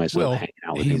could see myself hanging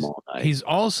out with him all night. He's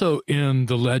also in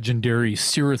the legendary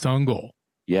Cirith Ungol.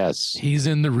 Yes. He's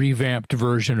in the revamped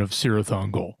version of Cirith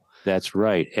Ungol. That's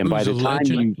right. And by the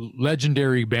time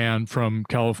legendary band from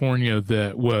California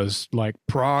that was like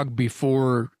prog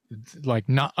before, like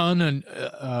not in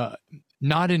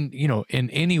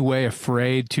any way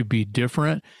afraid to be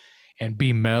different and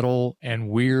be metal and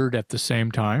weird at the same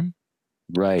time.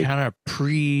 Right. Kind of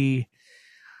you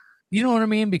know what I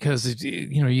mean? Because,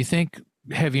 you think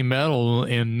heavy metal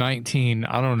in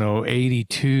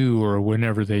 82 or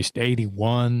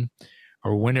 81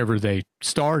 or whenever they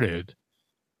started.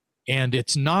 And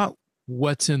it's not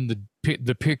what's in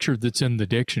the picture that's in the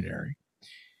dictionary.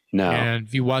 No. And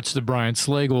if you watch the Brian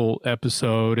Slagle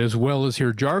episode, as well as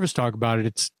hear Jarvis talk about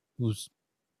it,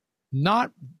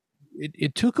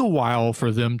 it took a while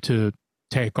for them to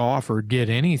take off or get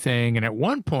anything. And at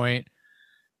one point,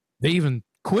 they even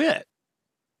quit.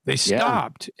 They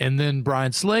stopped. Yeah. And then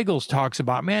Brian Slagle talks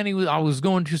about, I was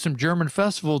going to some German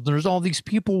festivals and there's all these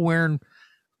people wearing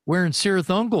Cirith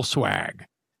Ungol swag.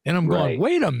 And I'm going,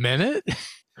 wait a minute,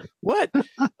 what?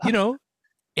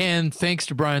 And thanks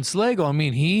to Brian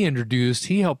Slagle,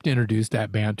 he helped introduce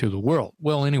that band to the world.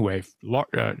 Well, anyway,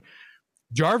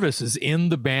 Jarvis is in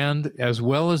the band as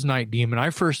well as Night Demon. I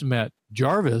first met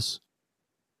Jarvis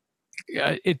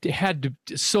it had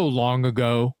to so long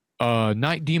ago.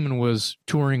 Night Demon was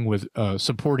touring with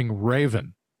supporting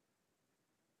Raven.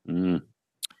 Mm.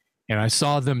 And I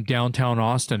saw them downtown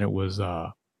Austin. It was it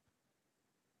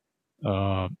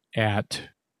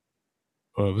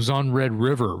was on Red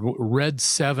River, Red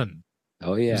 7.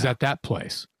 Oh yeah. It was at that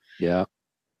place. Yeah.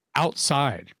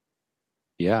 Outside.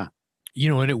 Yeah. You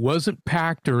know, and it wasn't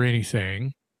packed or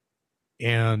anything.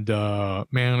 And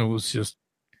man, it was just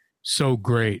so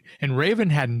great. And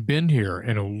Raven hadn't been here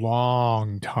in a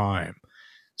long time.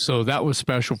 So that was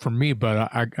special for me. But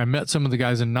I met some of the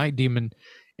guys in Night Demon,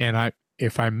 and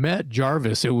if I met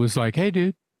Jarvis, it was like, hey,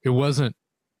 dude, it wasn't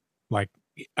like,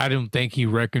 I don't think he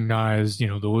recognized, you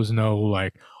know, there was no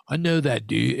like, I know that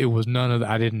dude. It was none of that.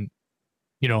 I didn't,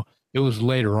 you know, it was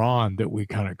later on that we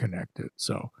kind of connected.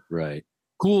 So right.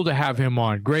 Cool to have him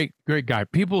on. Great guy.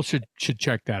 People should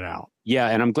check that out. Yeah,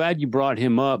 and I'm glad you brought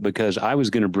him up because I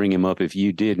was going to bring him up if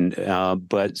you didn't.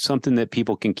 But something that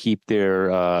people can keep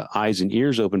their eyes and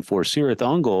ears open for, Cirith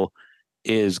Ungol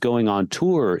is going on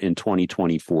tour in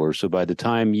 2024. So by the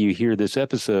time you hear this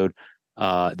episode,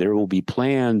 there will be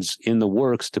plans in the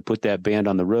works to put that band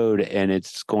on the road, and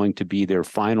it's going to be their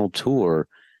final tour.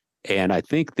 And I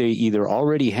think they either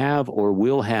already have or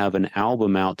will have an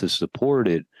album out to support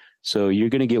it. So you're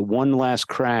going to get one last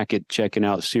crack at checking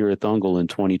out Cirith Ungol in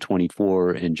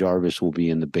 2024, and Jarvis will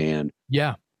be in the band.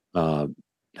 Yeah.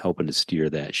 Helping to steer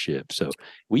that ship. So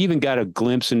we even got a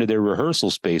glimpse into their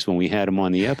rehearsal space when we had him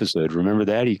on the episode. Remember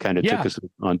that? He kind of took us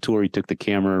on tour. He took the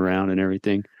camera around and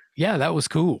everything. Yeah, that was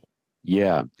cool.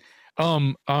 Yeah.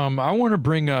 I want to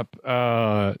bring up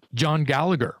John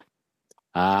Gallagher.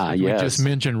 Yes. We just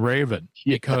mentioned Raven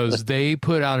because they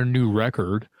put out a new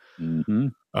record. Mm-hmm.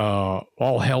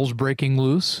 All Hell's Breaking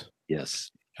Loose.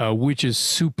 Yes. Which is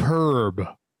superb.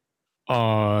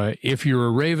 If you're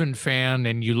a Raven fan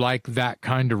and you like that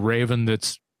kind of Raven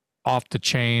that's off the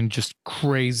chain, just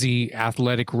crazy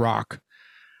athletic rock,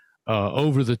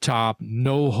 over the top,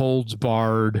 no holds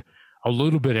barred, a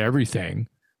little bit of everything,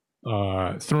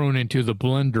 thrown into the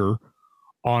blender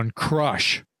on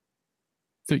Crush.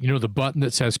 You know, the button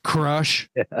that says Crush.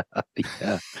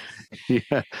 Yeah.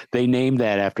 They named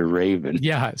that after Raven.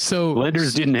 Yeah. So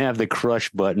Blenders didn't have the Crush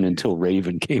button until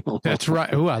Raven came along. That's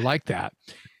right. Oh, I like that.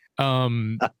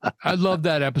 I love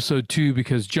that episode too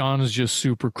because John is just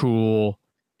super cool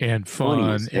and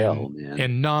fun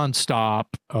and nonstop,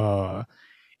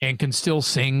 and can still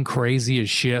sing crazy as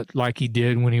shit like he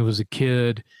did when he was a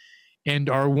kid, and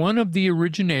are one of the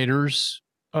originators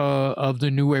of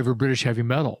the new wave of British heavy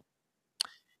metal.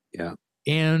 Yeah.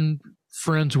 And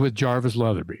friends with Jarvis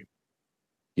Leatherby.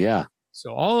 Yeah.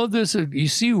 So all of this, you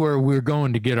see where we're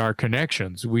going to get our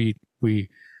connections. We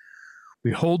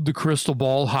hold the crystal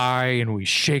ball high and we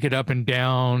shake it up and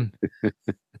down.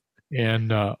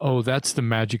 And, that's the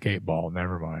magic 8 ball.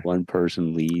 Never mind. One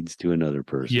person leads to another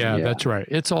person. Yeah, that's right.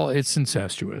 It's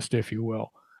incestuous, if you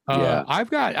will. Yeah. I've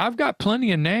got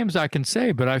plenty of names I can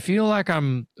say, but I feel like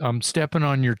I'm stepping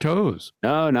on your toes.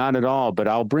 No, not at all. But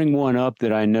I'll bring one up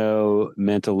that I know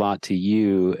meant a lot to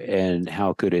you, and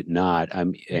how could it not?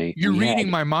 You're reading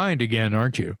my mind again,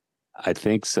 aren't you? I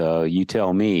think so. You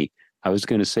tell me. I was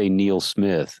going to say Neil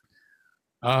Smith.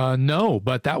 No,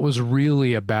 but that was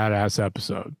really a badass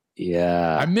episode.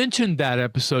 Yeah. I mentioned that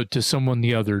episode to someone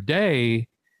the other day.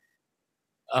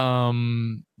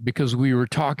 Because we were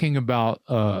talking about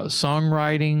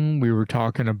songwriting, we were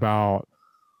talking about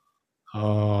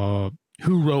who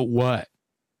wrote what.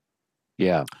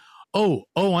 Yeah. Oh,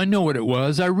 I know what it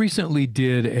was. I recently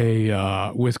did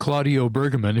a with Claudio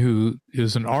Bergaman, who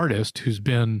is an artist who's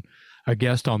been a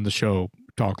guest on the show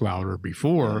Talk Louder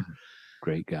before.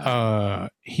 Great guy.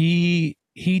 He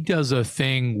does a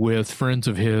thing with friends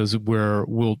of his where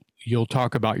you'll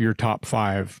talk about your top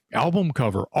 5 album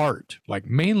cover art, like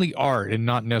mainly art and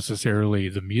not necessarily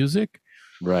the music.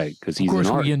 Right, because he's an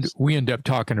artist. We end up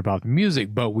talking about the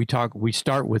music, but we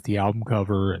start with the album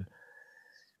cover, and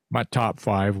my top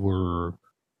 5 were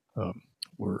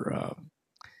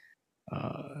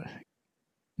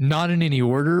not in any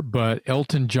order, but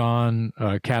Elton John,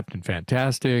 Captain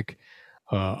Fantastic,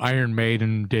 Iron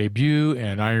Maiden Debut,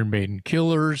 and Iron Maiden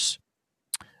Killers.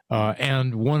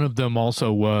 And one of them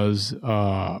also was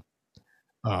Love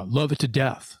It to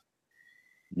Death.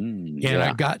 And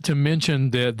I got to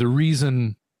mention that the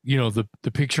reason, the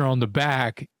picture on the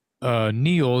back,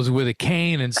 Neil is with a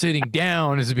cane and sitting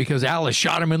down is because Alice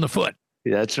shot him in the foot.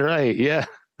 That's right. Yeah.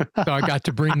 So I got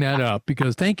to bring that up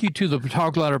because thank you to the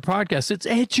Talk Louder podcast. It's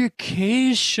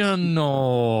educational.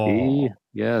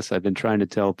 Yes, I've been trying to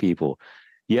tell people.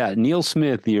 Yeah, Neil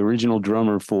Smith, the original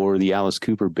drummer for the Alice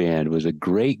Cooper Band, was a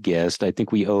great guest. I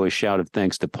think we owe a shout of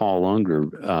thanks to Paul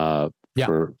Unger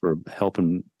for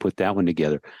helping put that one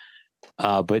together.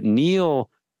 But Neil,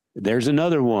 there's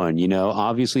another one,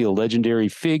 obviously a legendary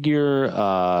figure.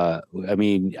 Got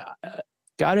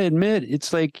to admit,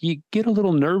 it's like you get a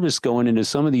little nervous going into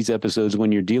some of these episodes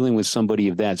when you're dealing with somebody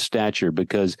of that stature,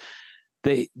 because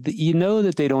you know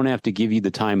that they don't have to give you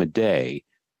the time of day.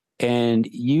 And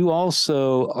you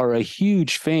also are a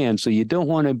huge fan, so you don't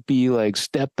want to be like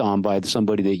stepped on by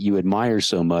somebody that you admire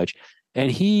so much.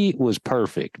 And he was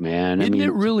perfect, man. Isn't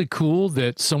it really cool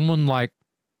that someone like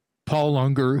Paul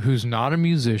Unger, who's not a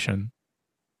musician,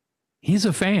 he's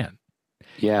a fan?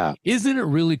 Yeah. Isn't it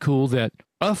really cool that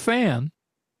a fan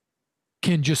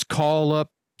can just call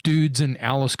up dudes in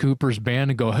Alice Cooper's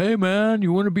band and go, "Hey, man,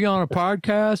 you want to be on a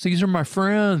podcast? These are my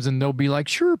friends." And they'll be like,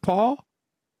 "Sure, Paul."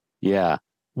 Yeah.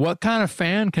 What kind of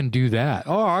fan can do that?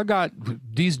 Oh, I got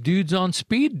these dudes on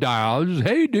speed dial. Just,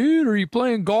 "Hey, dude, are you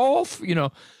playing golf?"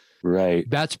 Right.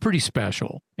 That's pretty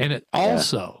special. And it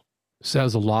also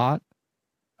says a lot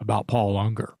about Paul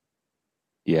Unger.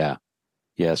 Yeah.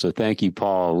 Yeah. So thank you,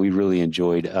 Paul. We really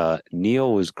enjoyed.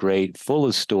 Neil was great, full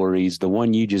of stories. The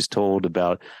one you just told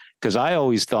about, because I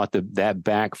always thought that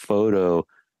back photo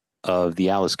of the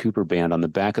Alice Cooper Band on the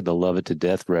back of the Love It to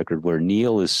Death record, where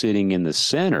Neil is sitting in the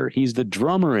center. He's the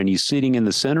drummer and he's sitting in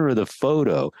the center of the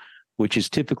photo, which is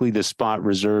typically the spot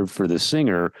reserved for the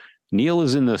singer. Neil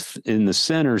is in the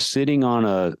center, sitting on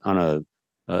a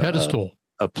pedestal,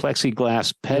 a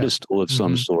plexiglass pedestal of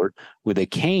some sort with a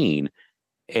cane.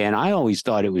 And I always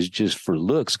thought it was just for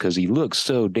looks, because he looks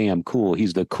so damn cool.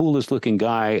 He's the coolest looking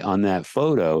guy on that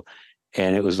photo.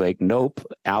 And it was like, nope,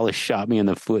 Alice shot me in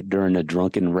the foot during a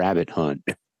drunken rabbit hunt.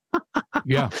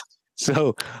 Yeah.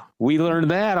 So we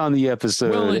learned that on the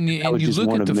episode. Well, and you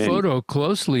look at the photo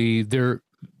closely,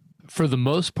 for the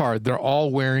most part, they're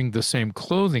all wearing the same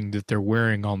clothing that they're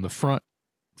wearing on the front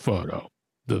photo,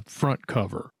 the front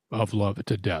cover of Love It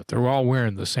to Death. They're all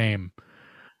wearing the same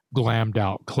glammed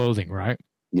out clothing, right?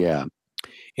 Yeah.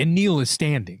 And Neil is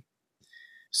standing.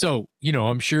 So,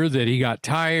 I'm sure that he got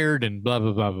tired and blah,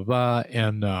 blah, blah, blah, blah.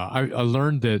 And I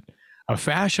learned that a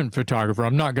fashion photographer,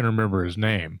 I'm not going to remember his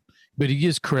name, but he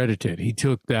is credited. He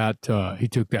took that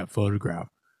photograph,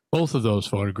 both of those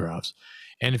photographs.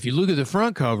 And if you look at the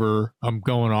front cover, I'm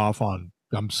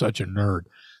such a nerd.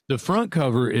 The front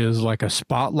cover is like a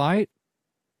spotlight.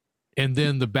 And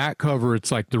then the back cover,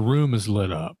 it's like the room is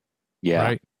lit up. Yeah.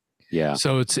 Right. Yeah.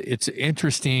 So it's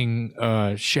interesting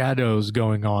shadows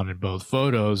going on in both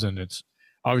photos, and it's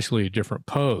obviously a different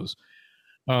pose.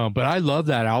 But I love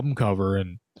that album cover,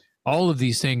 and all of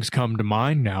these things come to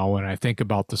mind now when I think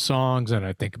about the songs and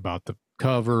I think about the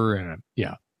cover, and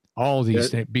all of these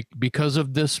things because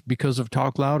of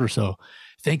Talk Louder. So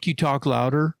thank you, Talk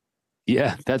Louder.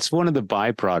 Yeah, that's one of the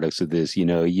byproducts of this,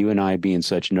 you and I being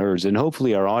such nerds, and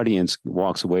hopefully our audience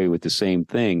walks away with the same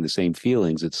thing, the same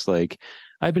feelings. It's like,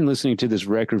 I've been listening to this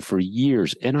record for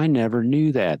years and I never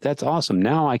knew that. That's awesome.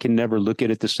 Now I can never look at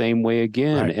it the same way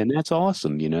again. Right. And that's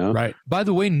awesome, Right. By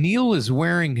the way, Neil is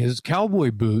wearing his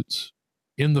cowboy boots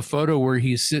in the photo where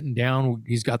he's sitting down.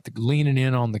 He's got leaning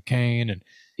in on the cane, and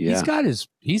he's got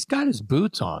his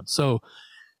boots on. So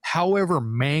however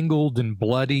mangled and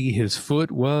bloody his foot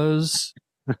was,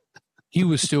 he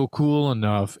was still cool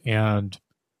enough and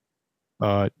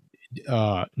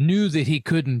knew that he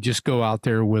couldn't just go out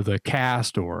there with a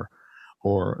cast or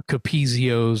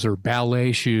Capizios or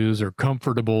ballet shoes or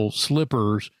comfortable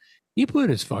slippers. He put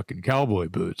his fucking cowboy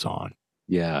boots on.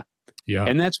 Yeah. Yeah.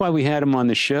 And that's why we had him on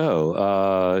the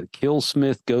show.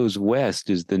 Killsmith Goes West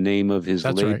is the name of his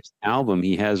latest album.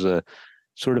 He has a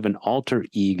sort of an alter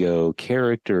ego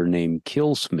character named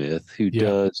Killsmith who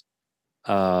does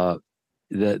the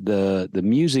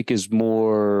music is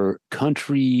more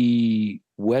country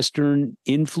Western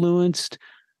influenced.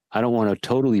 I don't want to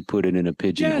totally put it in a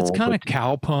pigeonhole. Yeah, it's kind of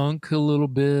cowpunk a little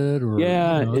bit, or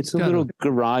it's a little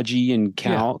garagey and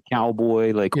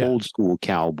cowboy, like old school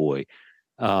cowboy.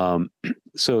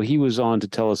 So he was on to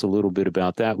tell us a little bit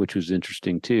about that, which was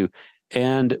interesting too.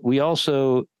 And we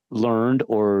also learned,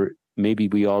 or maybe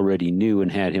we already knew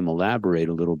and had him elaborate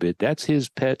a little bit, that's his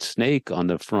pet snake on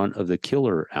the front of the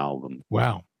Killer album.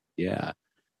 Wow. Yeah.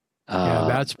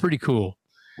 That's pretty cool.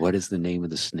 What is the name of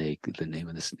the snake?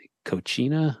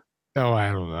 Cochina? Oh,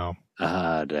 I don't know.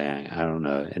 Dang, I don't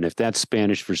know. And if that's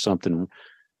Spanish for something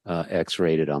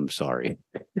X-rated, I'm sorry.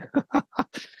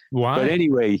 Why? But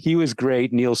anyway, he was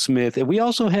great, Neil Smith. And we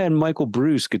also had Michael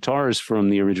Bruce, guitarist from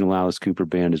the original Alice Cooper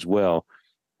Band as well.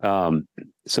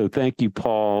 So thank you,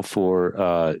 Paul,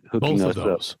 for hooking both us of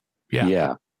those. up.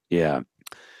 Yeah.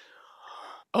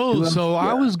 Oh, so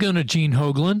I was going to Gene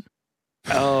Hoglan.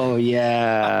 Oh,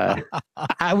 yeah.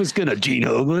 I was going to Gene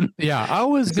Hoglan. Yeah, I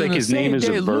was going like to his say, name is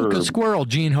a Luke, a verb. squirrel,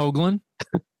 Gene Hoglan.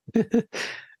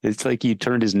 It's like you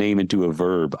turned his name into a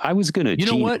verb. I was going to You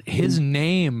know Gene what? His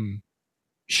name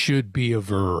should be a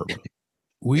verb.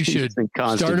 We should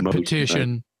start a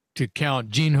petition to count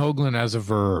Gene Hoglan as a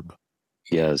verb.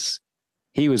 Yes.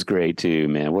 He was great too,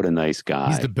 man. What a nice guy.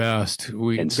 He's the best.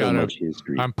 We got so much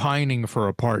history. I'm pining for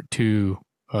a part 2,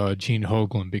 Gene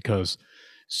Hoglan, because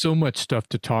so much stuff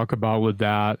to talk about with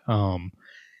that.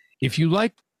 If you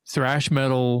like thrash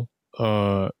metal,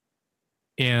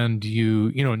 and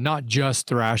you know, not just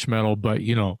thrash metal, but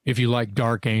you know, if you like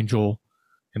Dark Angel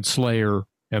and Slayer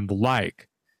and the like,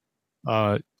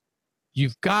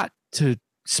 you've got to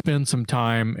spend some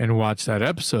time and watch that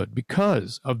episode,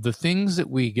 because of the things that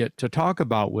we get to talk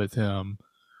about with him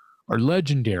are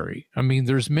legendary. I mean,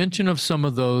 there's mention of some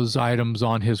of those items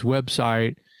on his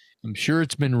website. I'm sure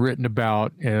it's been written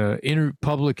about,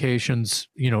 publications,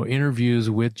 you know, interviews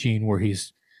with Gene where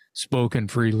he's spoken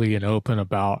freely and open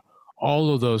about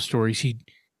all of those stories.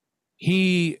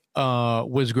 He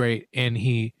was great, and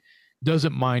he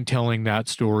doesn't mind telling that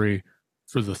story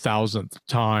for the 1,000th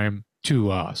time to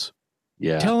us.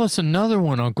 Yeah. Tell us another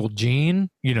one, Uncle Gene.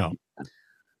 You know,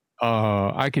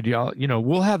 I could yell, you know,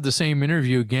 we'll have the same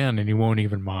interview again and he won't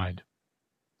even mind.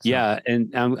 So. Yeah.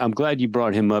 And I'm glad you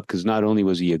brought him up, because not only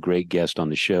was he a great guest on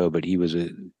the show, but he was a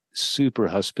super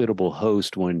hospitable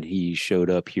host when he showed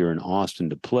up here in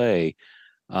Austin to play.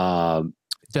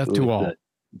 Death to All.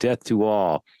 Death to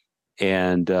All.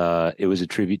 And it was a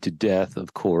tribute to Death,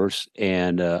 of course,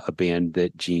 and a band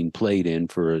that Gene played in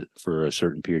for a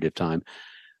certain period of time.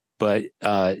 But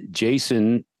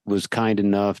Jason was kind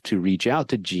enough to reach out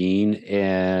to Gene,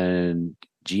 and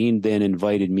Gene then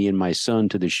invited me and my son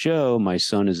to the show. My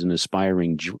son is an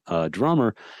aspiring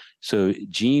drummer. So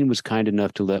Gene was kind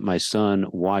enough to let my son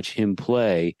watch him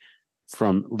play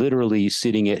from literally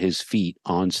sitting at his feet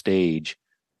on stage.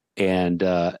 And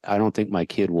I don't think my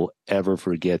kid will ever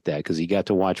forget that, because he got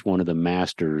to watch one of the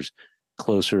masters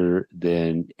closer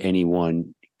than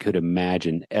anyone could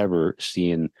imagine ever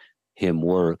seeing him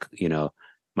work. You know,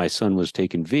 my son was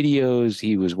taking videos,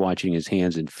 he was watching his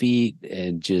hands and feet,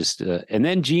 and just and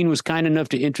then Gene was kind enough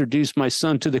to introduce my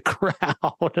son to the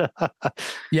crowd.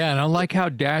 Yeah, and I like how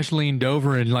Dash leaned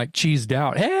over and like cheesed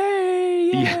out,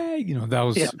 hey, yeah. You know, that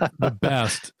was the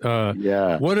best.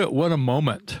 Yeah, what a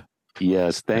moment.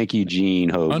 Yes, thank you, Gene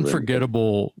Hoglan.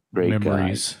 Unforgettable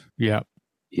memories. Guy.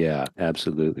 Yeah,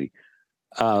 absolutely.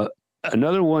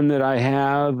 Another one that I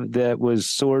have that was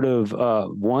sort of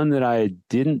one that I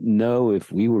didn't know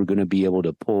if we were going to be able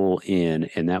to pull in,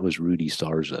 and that was Rudy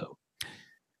Sarzo.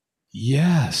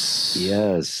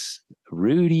 Yes.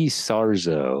 Rudy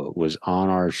Sarzo was on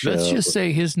our show. Let's just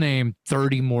say his name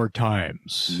 30 more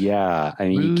times. Yeah, I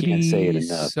mean, Rudy you can't say it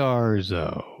enough.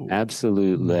 Sarzo.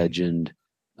 Absolute legend.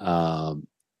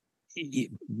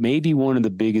 Maybe one of the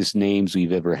biggest names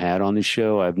we've ever had on the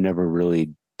show. I've never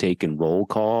really taken roll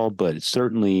call, but it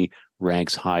certainly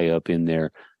ranks high up in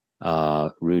there.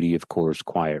 Rudy, of course,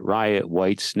 Quiet Riot,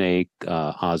 Whitesnake,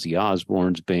 Ozzy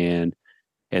Osbourne's band,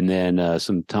 and then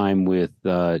some time with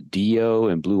Dio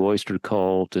and Blue Oyster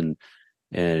Cult, and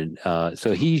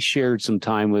so he shared some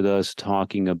time with us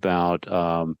talking about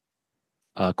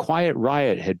Quiet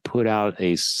Riot had put out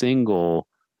a single.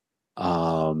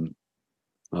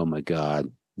 Oh my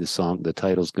God, the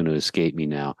title's going to escape me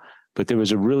now. But there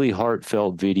was a really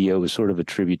heartfelt video. It was sort of a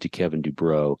tribute to Kevin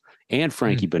Dubrow and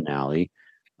Frankie Banali,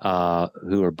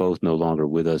 who are both no longer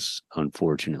with us,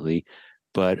 unfortunately.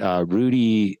 But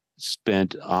Rudy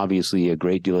spent obviously a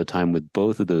great deal of time with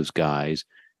both of those guys.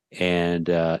 And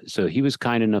so he was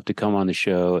kind enough to come on the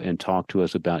show and talk to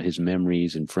us about his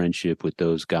memories and friendship with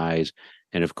those guys.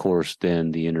 And of course,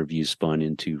 then the interview spun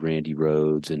into Randy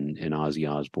Rhoads and Ozzy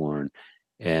Osbourne.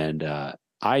 And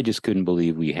I just couldn't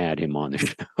believe we had him on the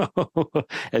show.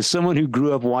 As someone who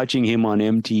grew up watching him on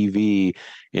MTV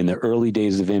in the early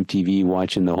days of MTV,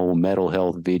 watching the whole Metal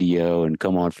Health video and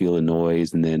Come On Feel the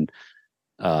Noise, and then,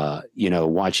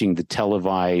 watching the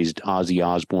televised Ozzy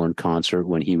Osbourne concert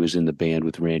when he was in the band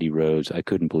with Randy Rhoads, I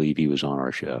couldn't believe he was on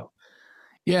our show.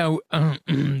 Yeah,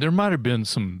 there might have been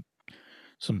some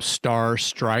star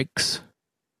strikes.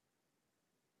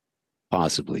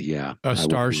 Possibly, yeah. A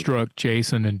starstruck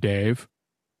Jason and Dave.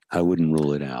 I wouldn't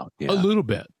rule it out. Yeah. A little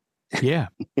bit. Yeah.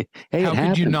 Hey, how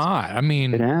could you not? I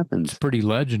mean, it happens. It's pretty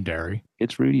legendary.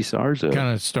 It's Rudy Sarzo.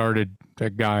 Kind of started,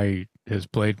 that guy has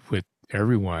played with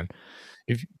everyone.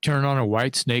 If you turn on a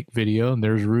Whitesnake video and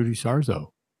there's Rudy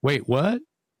Sarzo. Wait, what?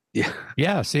 Yeah.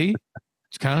 Yeah, see?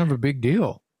 It's kind of a big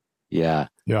deal. Yeah.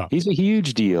 Yeah. He's a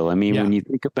huge deal. I mean, Yeah. when you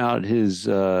think about his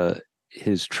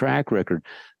track record,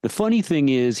 the funny thing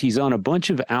is he's on a bunch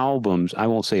of albums. I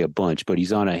won't say a bunch, but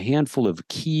he's on a handful of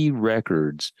key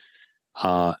records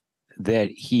that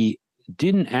he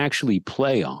didn't actually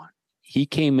play on. He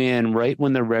came in right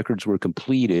when the records were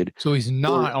completed. So he's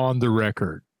not on the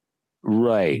record.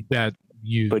 Right. That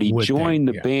you But he would joined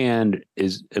think, the band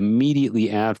is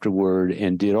immediately afterward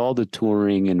and did all the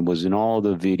touring and was in all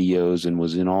the videos and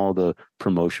was in all the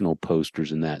promotional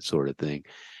posters and that sort of thing.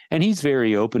 And he's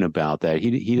very open about that.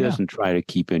 He doesn't try to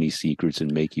keep any secrets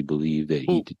and make you believe that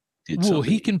he did something. Well,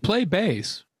 he can play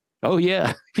bass. Oh,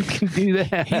 yeah. He can do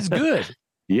that. He's good.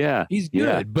 Yeah. He's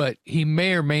good, but he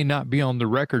may or may not be on the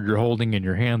record you're holding in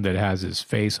your hand that has his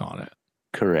face on it.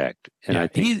 Correct. And I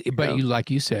think, you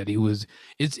like you said,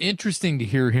 it's interesting to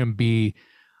hear him be,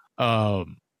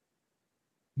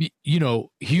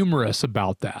 humorous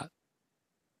about that.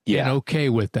 Yeah. And okay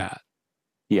with that.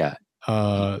 Yeah.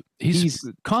 He's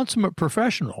a consummate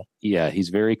professional. Yeah. He's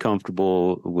very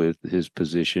comfortable with his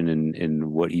position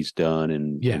and what he's done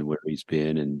and where he's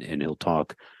been. And he'll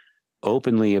talk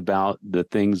openly about the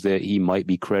things that he might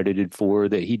be credited for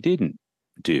that he didn't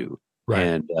do. Right.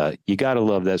 And you got to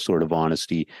love that sort of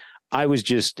honesty. I was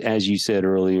just, as you said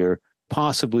earlier,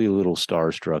 possibly a little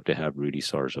starstruck to have Rudy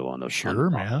Sarzo on the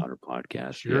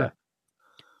podcast. Sure. Yeah.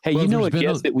 Hey, well, a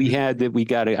guest that we had that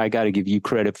I got to give you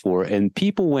credit for, and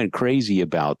people went crazy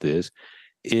about this,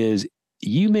 is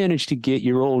you managed to get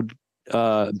your old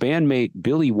bandmate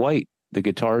Billy White, the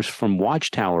guitarist from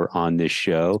Watchtower, on this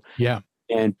show. Yeah.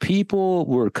 And people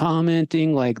were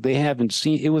commenting like they haven't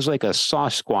seen, it was like a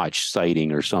Sasquatch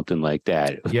sighting or something like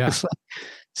that. Yeah. It's like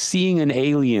seeing an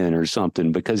alien or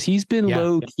something, because he's been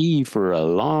low key for a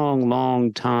long,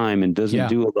 long time and doesn't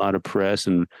do a lot of press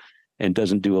and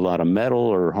doesn't do a lot of metal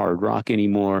or hard rock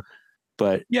anymore.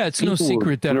 But yeah, it's no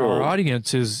secret that our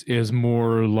audience is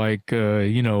more like,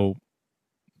 heavy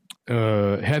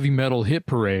metal hit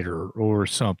parader or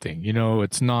something.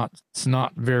 It's not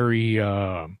very,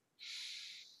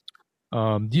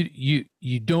 you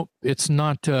don't, it's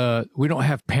not, we don't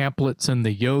have pamphlets in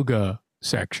the yoga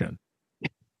section.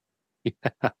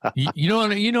 I'm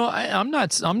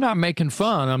not making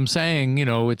fun. I'm saying,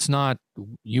 it's not,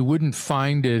 you wouldn't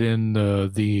find it in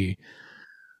the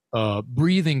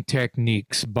breathing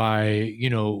techniques by,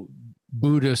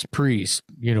 Buddhist priest,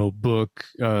 book,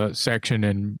 section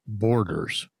and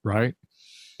borders, right?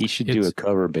 He should do a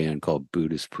cover band called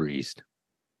Buddhist Priest.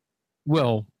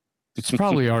 Well, it's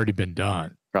probably already been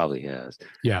done. Probably has.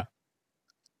 Yeah.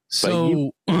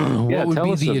 So what would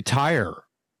be the attire,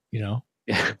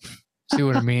 See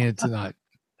what I mean? It's not,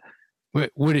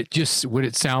 would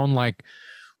it sound like,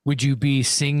 would you be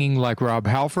singing like Rob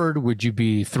Halford? Would you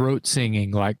be throat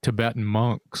singing like Tibetan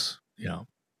monks?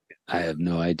 I have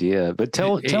no idea, but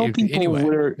tell people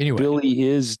where Billy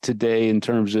is today in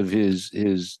terms of his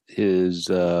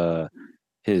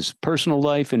personal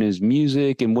life and his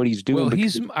music and what he's doing.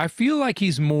 Well, I feel like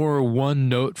he's more one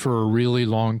note for a really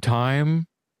long time,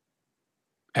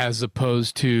 as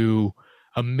opposed to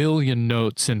a million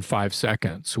notes in 5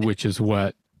 seconds, which is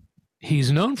what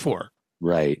he's known for.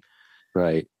 Right.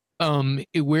 Right.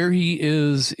 Where he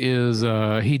is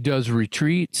he does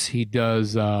retreats.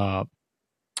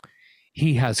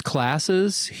 He has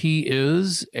classes. He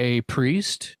is a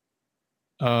priest.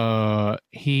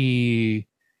 He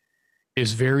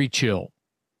is very chill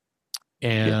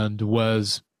and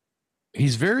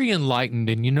he's very enlightened.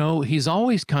 And, he's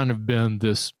always kind of been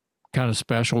this kind of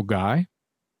special guy.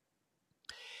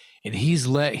 And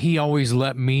he always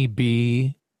let me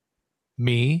be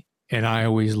me, and I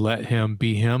always let him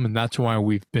be him. And that's why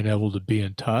we've been able to be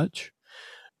in touch.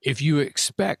 If you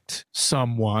expect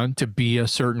someone to be a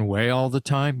certain way all the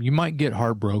time, you might get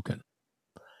heartbroken.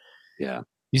 Yeah.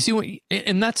 You see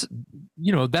and that's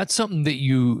something that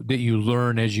you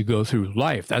learn as you go through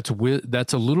life. That's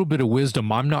a little bit of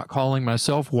wisdom. I'm not calling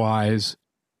myself wise.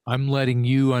 I'm letting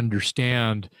you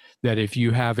understand that if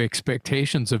you have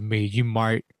expectations of me, you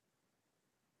might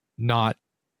not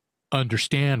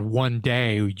understand. One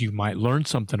day you might learn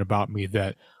something about me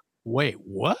that, wait,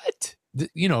 what?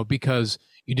 Because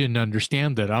you didn't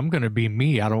understand that I'm going to be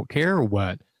me. I don't care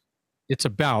what it's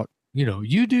about.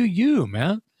 You do you,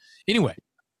 man. Anyway,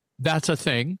 that's a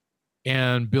thing.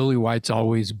 And Billy White's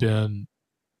always been,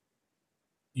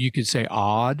 you could say,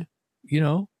 odd,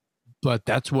 but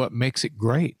that's what makes it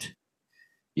great.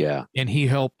 Yeah. And he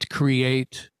helped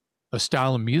create a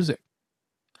style of music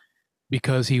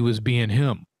because he was being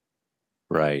him.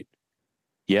 Right.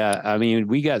 Yeah. I mean,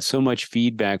 we got so much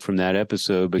feedback from that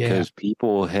episode because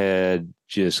people had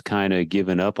just kind of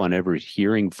given up on ever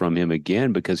hearing from him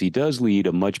again, because he does lead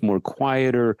a much more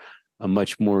quieter, a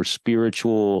much more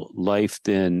spiritual life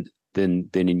than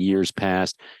in years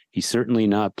past. He's certainly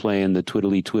not playing the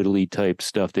twiddly type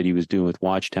stuff that he was doing with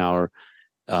Watchtower.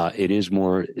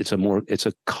 It's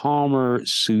a calmer,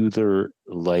 soother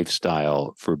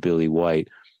lifestyle for Billy White.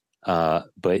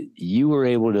 But you were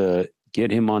able to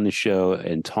get him on the show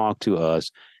and talk to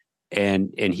us,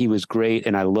 and he was great.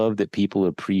 And I love that people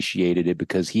appreciated it,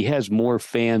 because he has more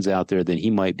fans out there than he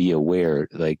might be aware.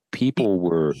 Like, people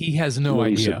were he has no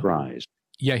really idea. Surprised.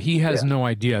 Yeah, he has no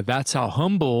idea. That's how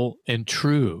humble and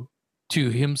true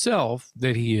to himself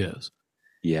that he is.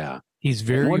 Yeah. He's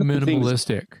very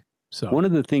minimalistic. So one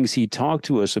of the things he talked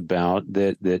to us about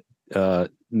that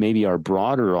maybe our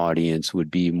broader audience would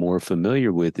be more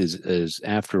familiar with is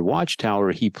after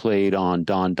Watchtower, he played on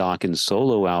Don Dokken's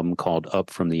solo album called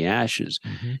Up From the Ashes.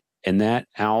 Mm-hmm. And that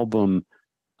album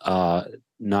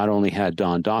not only had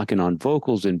Don Dokken on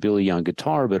vocals and Billy on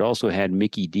guitar, but also had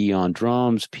Mickey D on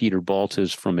drums. Peter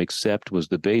Baltas from Accept was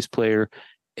the bass player,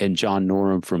 and John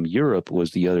Norum from Europe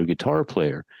was the other guitar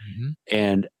player. Mm-hmm.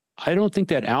 And I don't think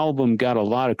that album got a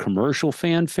lot of commercial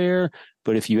fanfare,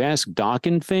 but if you ask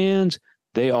Dokken fans,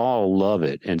 they all love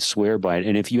it and swear by it.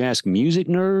 And if you ask music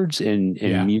nerds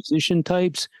and musician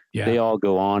types, they all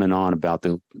go on and on about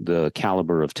the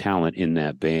caliber of talent in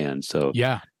that band. So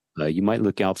you might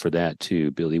look out for that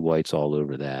too. Billy White's all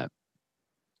over that.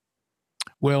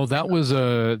 Well, that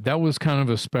was kind of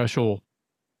a special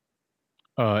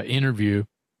interview.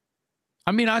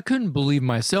 I mean, I couldn't believe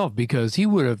myself, because he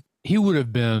would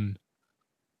have been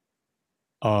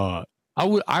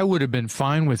I would have been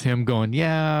fine with him going,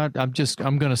 yeah, I'm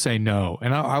going to say no.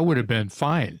 And I would have been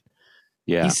fine.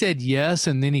 Yeah. He said yes.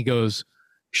 And then he goes,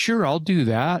 sure, I'll do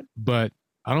that, but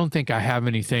I don't think I have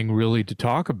anything really to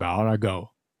talk about. I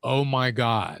go, oh my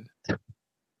God.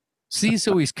 See,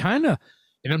 so he's kind of,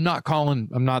 and I'm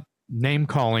not name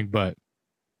calling, but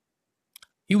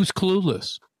he was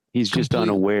clueless. He's just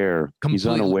unaware. He's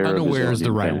unaware of his own is the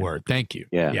impact. right word. Thank you.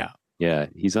 Yeah.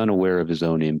 He's unaware of his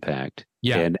own impact.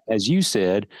 Yeah. And as you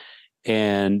said,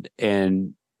 and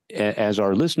as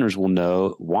our listeners will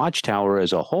know, Watchtower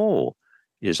as a whole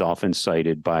is often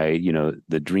cited by,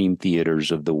 the Dream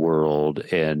Theaters of the world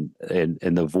and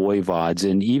the Voivods,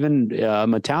 and even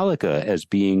Metallica as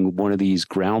being one of these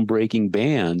groundbreaking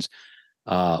bands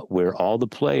where all the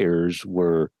players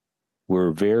were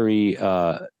very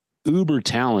uber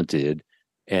talented,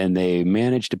 and they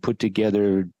managed to put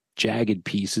together jagged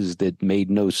pieces that made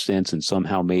no sense and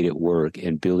somehow made it work.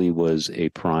 And Billy was a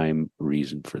prime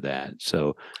reason for that.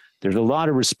 So there's a lot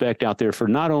of respect out there for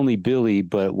not only Billy,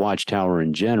 but Watchtower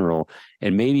in general,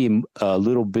 and maybe a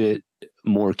little bit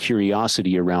more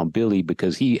curiosity around Billy,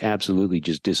 because he absolutely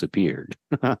just disappeared.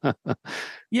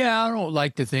 Yeah, I don't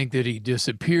like to think that he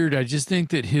disappeared. I just think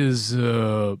that his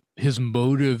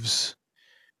motives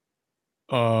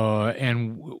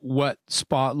and what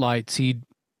spotlights he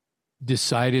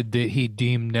decided that he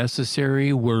deemed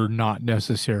necessary were not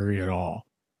necessary at all.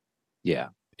 Yeah.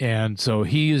 And so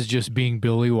he is just being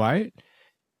Billy White.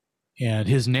 And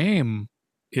his name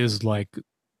is like,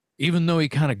 even though he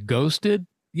kind of ghosted,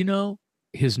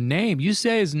 his name, you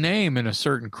say his name in a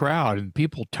certain crowd and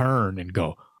people turn and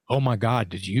go, oh my God,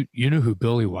 did you know who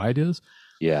Billy White is?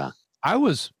 Yeah.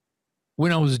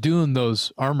 When I was doing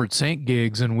those Armored Saint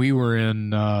gigs, and we were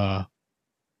in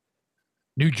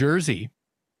New Jersey,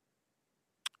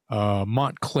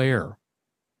 Montclair,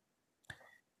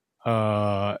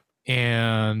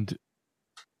 and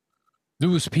there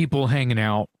was people hanging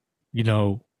out,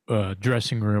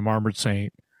 dressing room, Armored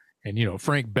Saint, and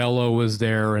Frank Bello was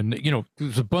there, and there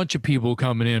was a bunch of people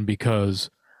coming in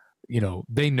because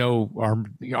they know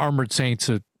Armored Saint's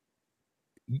a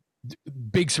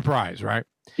big surprise, right?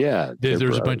 Yeah,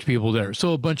 there's a bunch of people there.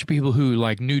 So a bunch of people who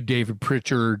knew David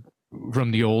Pritchard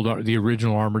from the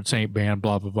original Armored Saint band,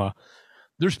 blah blah blah.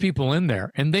 There's people in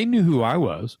there, and they knew who I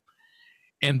was,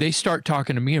 and they start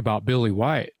talking to me about Billy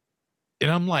White,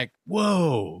 and I'm like,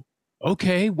 whoa,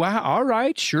 okay, wow, all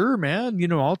right, sure, man,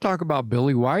 I'll talk about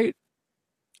Billy White.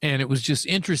 And it was just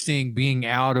interesting being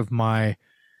out of my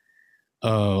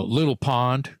little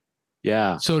pond,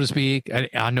 so to speak.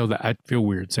 I know that I feel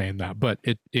weird saying that, but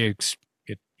it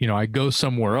I go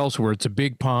somewhere else where it's a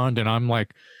big pond, and I'm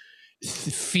like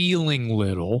feeling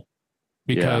little.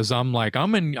 Because I'm like,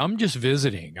 I'm just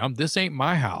visiting. this ain't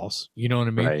my house. You know what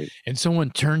I mean? Right. And someone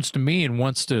turns to me and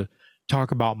wants to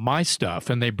talk about my stuff,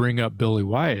 and they bring up Billy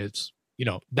White. It's,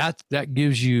 that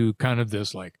gives you kind of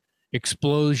this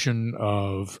explosion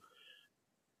of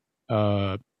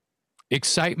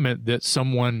excitement that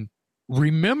someone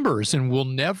remembers and will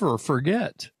never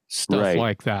forget. stuff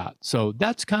like that. So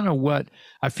that's kind of what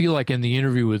I feel like in the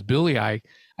interview with Billy. I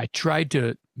tried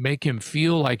to make him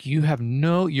feel like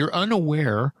you're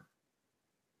unaware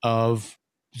of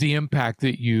the impact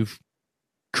that you've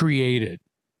created.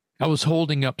 I was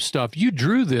holding up stuff. You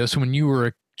drew this when you were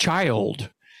a child.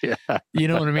 Yeah. You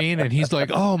know what I mean? And he's like,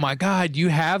 "Oh my God, you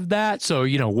have that?" So,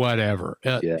 whatever.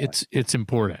 It's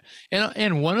important.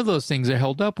 And one of those things I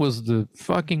held up was the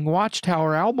fucking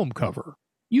Watchtower album cover.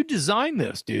 You designed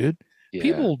this, dude. Yeah.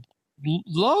 People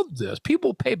love this.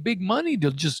 People pay big money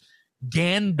to just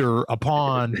gander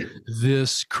upon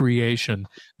this creation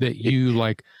that you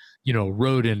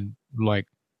wrote in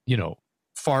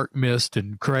fart mist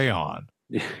and crayon.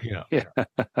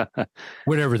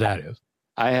 Whatever that is.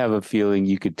 I have a feeling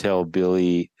you could tell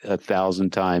Billy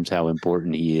 1,000 times how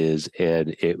important he is,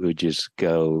 and it would just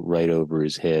go right over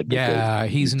his head. Yeah,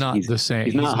 he's not the same.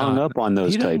 He's not hung up on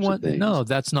those types of things. No,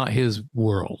 that's not his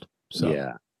world.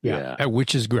 So, yeah,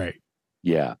 which is great.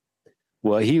 Yeah.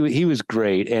 Well, he was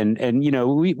great, and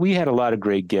we had a lot of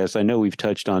great guests. I know we've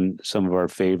touched on some of our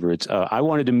favorites. I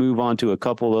wanted to move on to a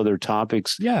couple other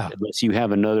topics. Yeah, unless you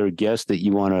have another guest that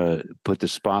you want to put the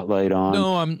spotlight on.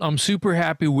 No, I'm super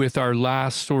happy with our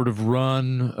last sort of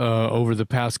run over the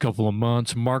past couple of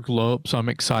months. Mark Lopes, I'm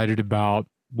excited about,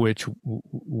 which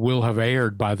will have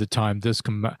aired by the time it's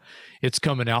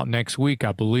coming out next week,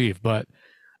 I believe. But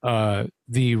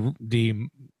the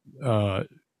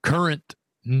current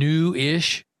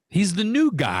new-ish. He's the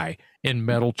new guy in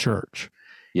Metal Church.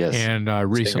 Yes. And I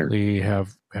recently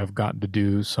have gotten to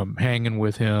do some hanging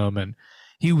with him, and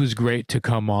he was great to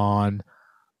come on.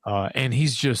 And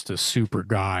he's just a super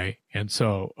guy. And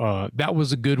so that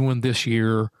was a good one this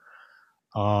year.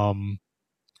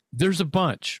 There's a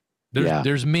bunch.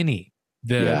 There's many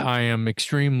that I am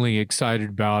extremely excited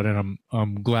about, and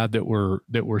I'm glad that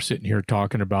we're sitting here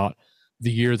talking about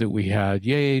the year that we had.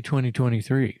 Yay,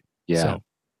 2023. Yeah. So,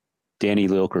 Danny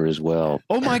Lilker as well.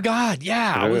 Oh my God.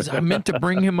 Yeah. I meant to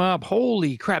bring him up.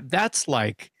 Holy crap. That's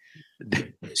like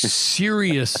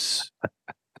serious.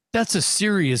 That's a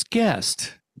serious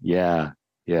guest. Yeah.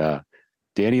 Yeah.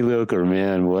 Danny Lilker,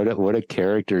 man, what a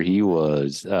character he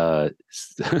was. No,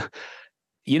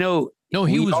 he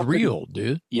was real,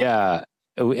 dude. Yeah.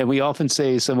 And we often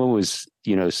say someone was,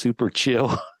 super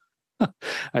chill.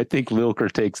 I think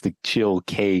Lilker takes the chill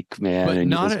cake, man. But and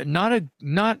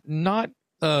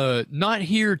not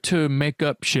here to make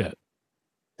up shit.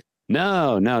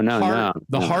 No.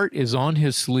 The heart is on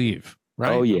his sleeve,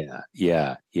 right? Oh yeah.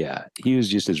 He was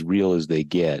just as real as they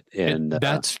get, and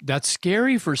that's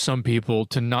scary for some people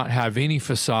to not have any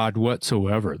facade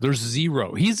whatsoever. There's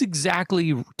zero. He's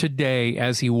exactly today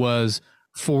as he was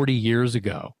 40 years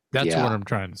ago. That's what I'm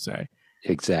trying to say.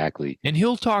 Exactly. And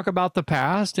he'll talk about the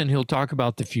past, and he'll talk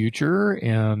about the future,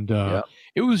 and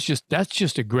that's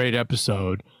just a great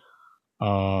episode.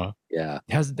 That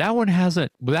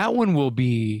one will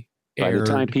be aired. By the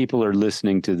time people are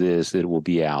listening to this, it will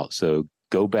be out. So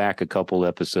go back a couple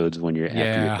episodes after you're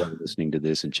done listening to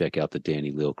this and check out the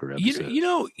Danny Lilker episode. You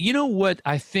know what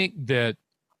I think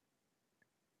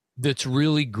that's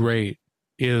really great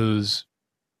is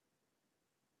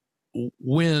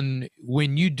when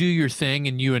you do your thing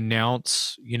and you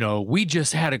announce, we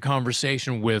just had a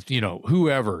conversation with,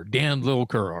 whoever, Dan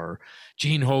Lilker or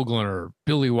Gene Hoglan or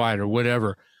Billy White or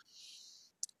whatever.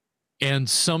 And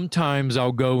sometimes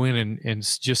I'll go in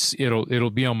and just it'll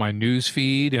be on my news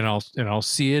feed, and I'll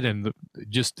see it, and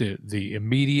the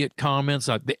immediate comments.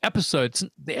 The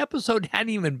episode hadn't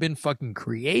even been fucking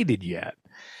created yet.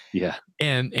 Yeah.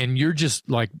 And you're just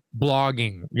like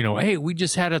blogging, hey, we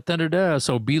just had a da-da-da,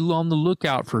 so be on the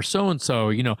lookout for so-and-so,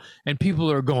 and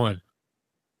people are going,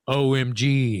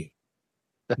 OMG.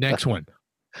 Next one.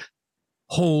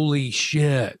 Holy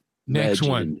shit. Next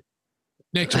one.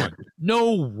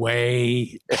 No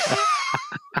way.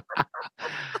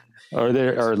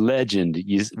 or legend.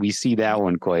 We see that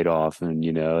one quite often,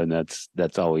 and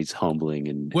that's always humbling.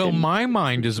 And my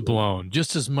mind is blown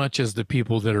just as much as the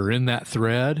people that are in that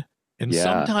thread. And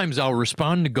sometimes I'll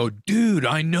respond and go, dude,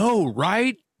 I know,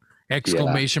 right?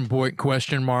 Exclamation point,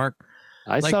 question mark.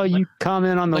 I saw you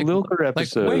comment on the Lilker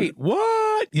episode. Wait,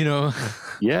 what?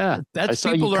 Yeah. That's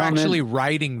people are actually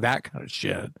writing that kind of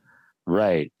shit.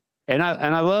 Right. And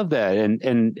I love that.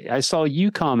 And I saw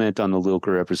you comment on the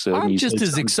Lilker episode. I'm just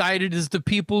as excited as the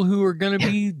people who are going to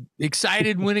be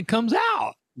excited when it comes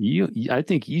out. I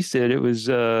think you said it was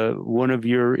one of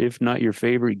your, if not your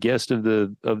favorite guest of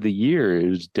the year. It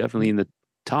was definitely in the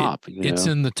top. It's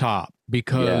in the top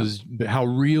because how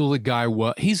real the guy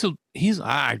was. It's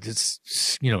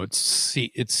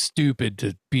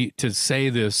stupid to say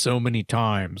this so many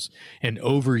times and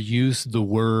overuse the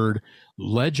word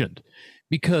legend,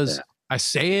 because I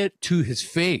say it to his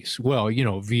face. Well,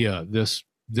 via this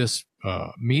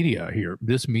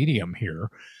medium here.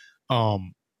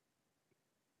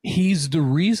 He's the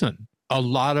reason a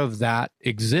lot of that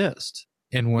exists.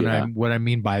 And what I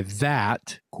mean by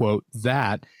that, quote,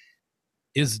 that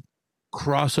is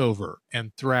crossover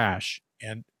and thrash.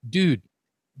 And dude,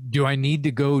 do I need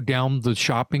to go down the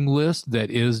shopping list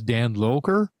that is Dan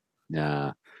Lilker?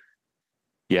 Nah.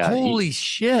 Yeah. Holy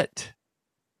shit.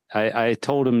 I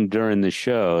told him during the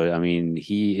show, I mean,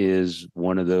 he is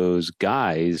one of those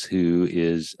guys who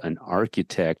is an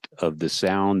architect of the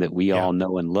sound that we all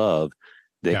know and love,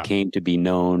 that came to be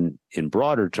known in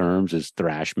broader terms as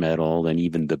thrash metal, and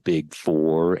even the big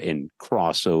four and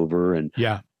crossover and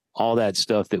all that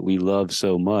stuff that we love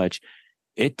so much.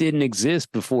 It didn't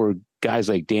exist before guys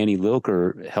like Danny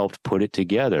Lilker helped put it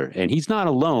together. And he's not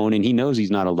alone, and he knows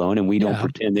he's not alone, and we don't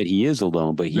pretend that he is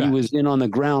alone, but he was in on the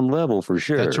ground level for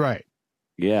sure. That's right.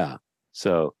 Yeah.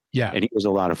 So, and he was a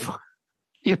lot of fun.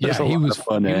 He was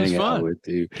fun to hang out with,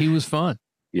 too. He was fun.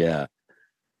 Yeah.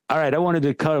 All right. I wanted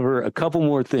to cover a couple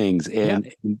more things. And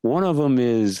one of them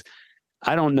is,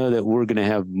 I don't know that we're going to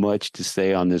have much to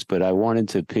say on this, but I wanted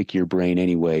to pick your brain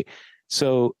anyway.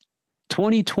 So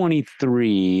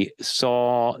 2023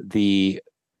 saw the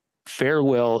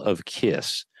farewell of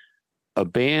Kiss, a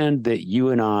band that you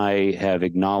and I have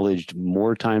acknowledged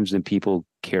more times than people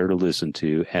care to listen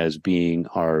to as being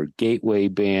our gateway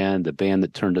band, the band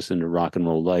that turned us into rock and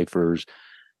roll lifers.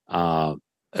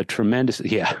 A tremendous,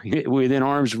 within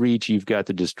arm's reach, you've got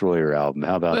the Destroyer album.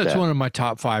 How about that? That's one of my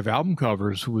top 5 album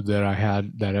covers that I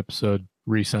had, that episode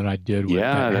recent I did with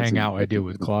that hangout I did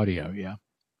with Claudio. Yeah.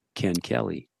 Ken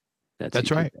Kelly.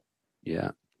 That's right.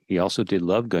 Yeah. He also did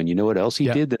Love Gun. You know what else he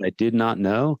did that I did not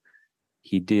know?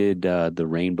 He did the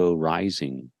Rainbow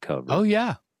Rising cover. Oh,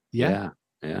 yeah. Yeah.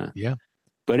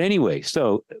 But anyway,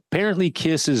 so apparently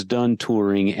Kiss is done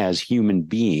touring as human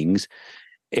beings.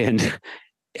 And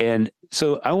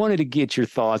so I wanted to get your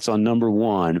thoughts on, number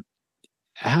one,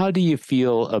 how do you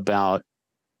feel about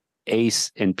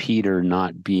Ace and Peter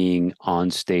not being on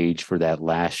stage for that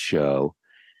last show?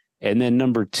 And then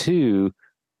number two,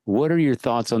 what are your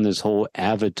thoughts on this whole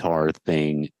Avatar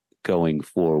thing going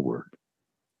forward?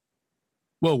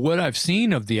 Well, what I've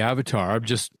seen of the Avatar, I'm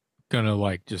just going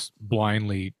to just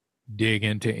blindly dig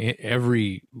into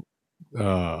every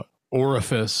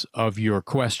orifice of your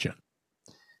question.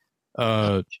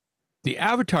 The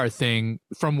Avatar thing,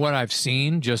 from what I've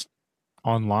seen just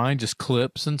online, just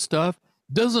clips and stuff,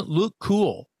 doesn't look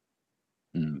cool.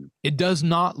 It does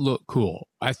not look cool.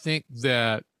 I think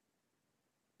that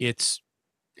it's,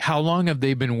 how long have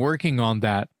they been working on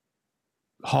that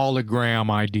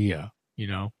hologram idea,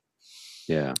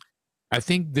 Yeah. I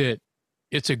think that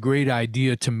it's a great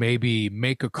idea to maybe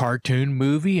make a cartoon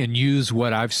movie and use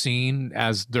what I've seen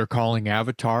as they're calling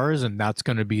avatars, and that's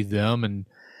going to be them. And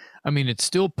I mean, it's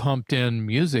still pumped in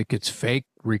music. It's fake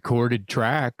recorded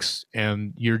tracks,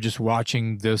 and you're just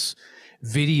watching this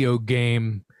video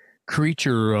game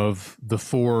creature of the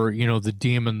four, the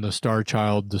demon, the star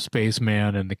child, the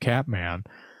spaceman, and the Catman.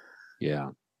 Yeah.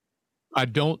 I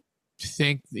don't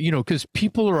think, because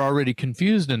people are already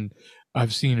confused, and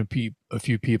I've seen a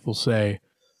few people say,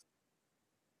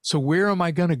 so where am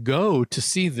I going to go to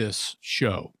see this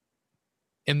show?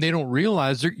 And they don't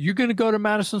realize you're going to go to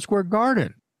Madison Square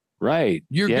Garden. Right.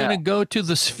 You're going to go to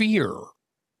the Sphere.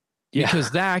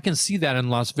 Because I can see that in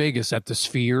Las Vegas at the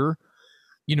Sphere.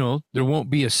 There won't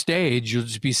be a stage. You'll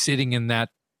just be sitting in that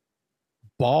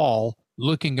ball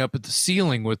looking up at the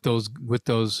ceiling with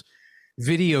those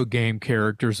video game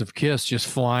characters of Kiss just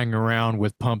flying around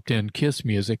with pumped in Kiss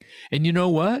music. And you know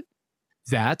what?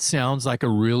 That sounds like a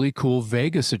really cool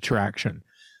Vegas attraction.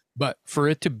 But for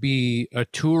it to be a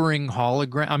touring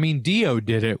hologram, I mean, Dio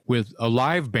did it with a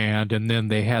live band, and then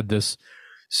they had this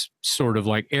sort of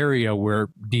area where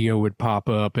Dio would pop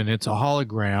up, and it's a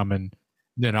hologram, and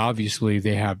then obviously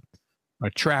they have a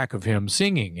track of him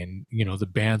singing, and the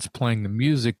band's playing the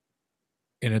music,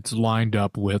 and it's lined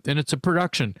up with, and it's a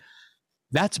production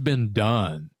that's been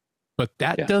done, but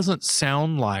that doesn't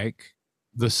sound like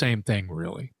the same thing,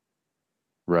 really.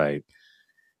 Right.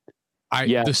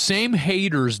 The same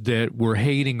haters that were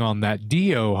hating on that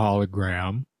Dio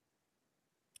hologram,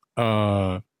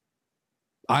 I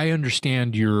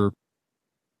understand you're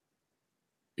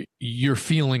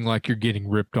feeling like you're getting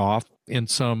ripped off. In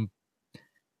some,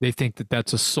 they think that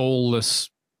that's a soulless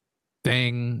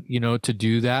thing, to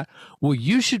do that. Well,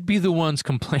 you should be the ones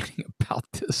complaining about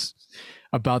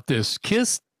this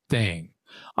Kiss thing.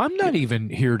 I'm not even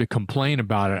here to complain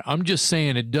about it. I'm just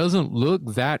saying it doesn't look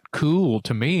that cool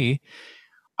to me.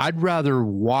 I'd rather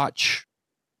watch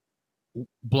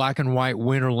black and white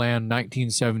Winterland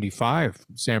 1975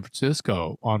 San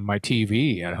Francisco on my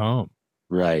TV at home.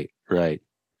 Right.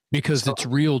 Because it's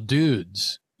real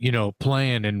dudes,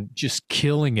 playing and just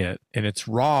killing it. And it's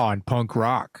raw and punk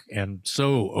rock and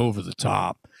so over the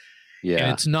top.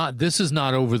 Yeah. And this is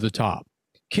not over the top.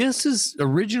 Kiss is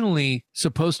originally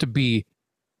supposed to be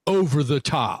over the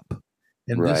top.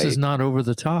 And this is not over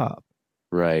the top.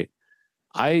 Right.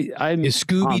 Is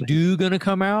Scooby-Doo going to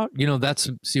come out?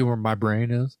 See where my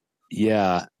brain is?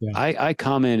 Yeah. I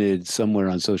commented somewhere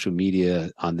on social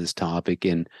media on this topic,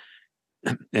 and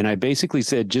I basically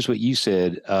said just what you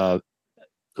said.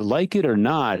 Like it or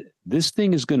not, this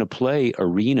thing is going to play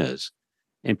arenas,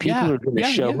 and people are going to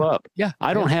show up. Yeah.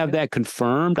 I don't have that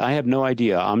confirmed. I have no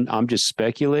idea. I'm just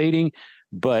speculating,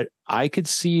 but I could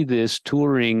see this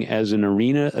touring as an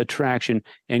arena attraction.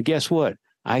 And guess what?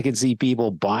 I could see people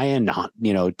buying,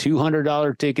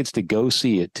 $200 tickets to go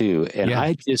see it too. And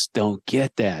I just don't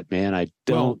get that, man. I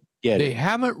don't get it. They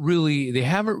haven't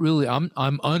really,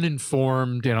 I'm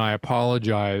uninformed, and I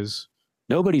apologize.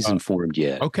 Nobody's informed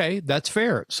yet. Okay, that's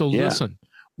fair. So listen,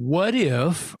 what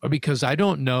if, because I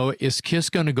don't know, is Kiss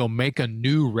going to go make a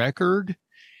new record,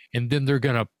 and then they're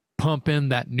going to pump in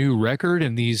that new record,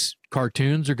 and these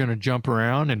cartoons are going to jump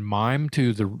around and mime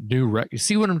to the new record?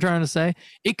 See what I'm trying to say?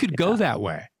 It could go that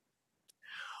way.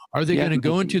 Are they going to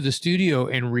go into the studio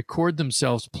and record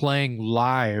themselves playing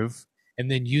live, and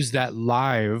then use that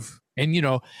live? And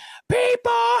people,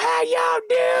 how y'all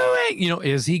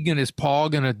doing? Is Paul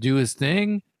going to do his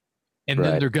thing? And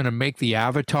then they're going to make the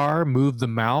avatar move the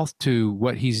mouth to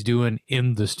what he's doing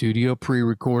in the studio,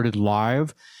 pre-recorded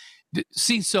live.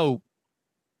 See, so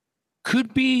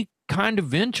could be kind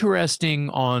of interesting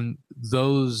on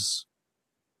those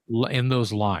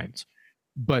lines,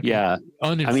 but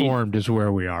uninformed is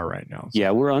where we are right now. So.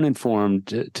 Yeah, we're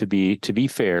uninformed. To be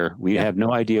fair, we have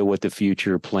no idea what the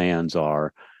future plans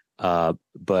are.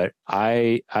 But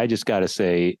I just got to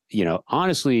say,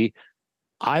 honestly,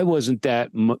 I wasn't that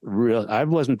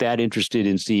interested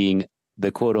in seeing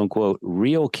the quote unquote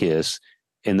real Kiss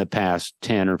in the past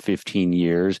 10 or 15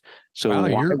 years. So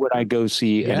why would I go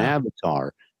see an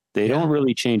Avatar? They don't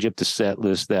really change up the set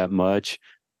list that much.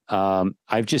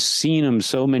 I've just seen them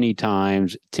so many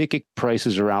times. Ticket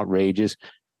prices are outrageous.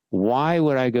 Why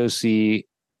would I go see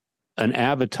an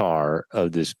Avatar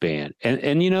of this band? And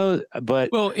Into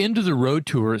the Road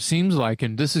tour, it seems like,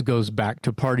 and this goes back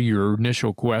to part of your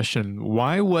initial question,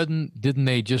 why didn't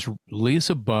they just lease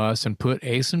a bus and put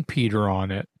Ace and Peter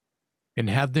on it and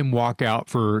have them walk out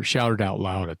for Shout It Out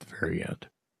Loud at the very end?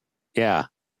 Yeah.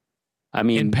 I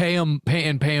mean, and pay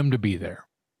them to be there.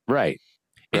 Right.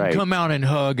 And come out and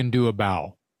hug and do a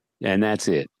bow. And that's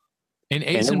it. And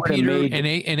Ace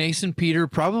and Peter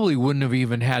probably wouldn't have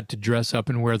even had to dress up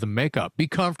and wear the makeup. Be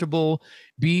comfortable,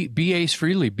 be Ace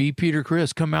Frehley, be Peter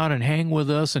Criss, come out and hang with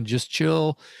us and just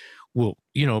chill. We'll,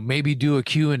 maybe do a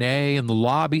Q&A in the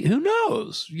lobby. Who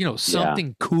knows?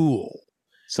 Something cool.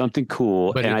 Something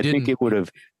cool. But I think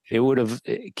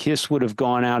Kiss would have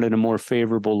gone out in a more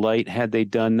favorable light had they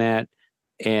done that.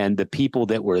 And the people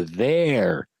that were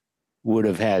there would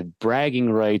have had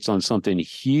bragging rights on something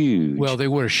huge. Well, they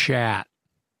would have shat.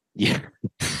 Yeah.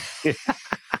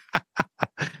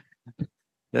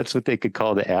 That's what they could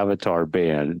call the Avatar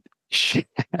band. Shit.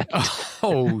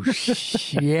 Oh,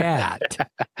 shit.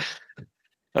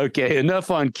 Okay,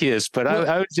 enough on Kiss, but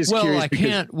I was just curious.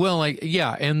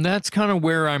 And that's kind of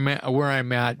where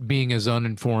I'm at being as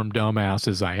uninformed dumbass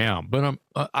as I am. But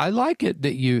I like it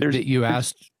that you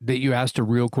asked a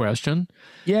real question.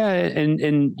 Yeah,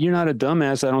 and you're not a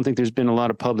dumbass. I don't think there's been a lot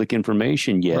of public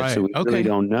information yet, so we really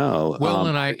don't know. Well,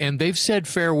 and they've said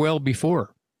farewell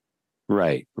before.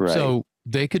 Right. So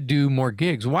they could do more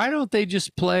gigs. Why don't they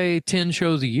just play 10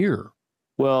 shows a year?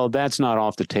 Well, that's not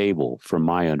off the table from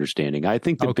my understanding. I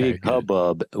think the big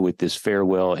hubbub with this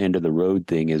farewell end of the road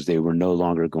thing is they were no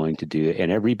longer going to do it.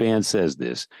 And every band says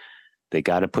this. They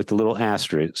got to put the little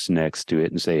asterisk next to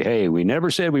it and say, hey, we never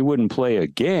said we wouldn't play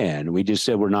again. We just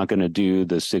said we're not going to do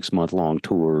the 6-month-long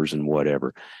tours and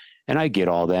whatever. And I get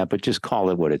all that, but just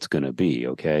call it what it's going to be,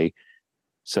 okay?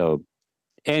 So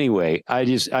anyway, I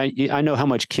know how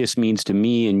much Kiss means to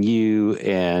me and you,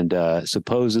 and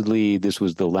supposedly this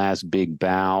was the last big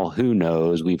bow. Who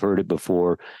knows? We've heard it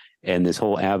before, and this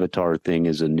whole Avatar thing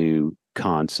is a new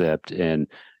concept. And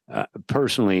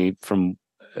personally, from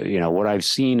what I've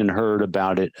seen and heard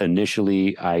about it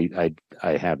initially, I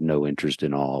have no interest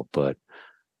in all. But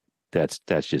that's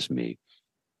just me.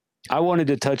 I wanted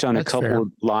to touch on a couple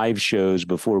of live shows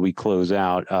before we close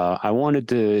out. I wanted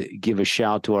to give a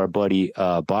shout to our buddy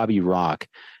Bobby Rock,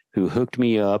 who hooked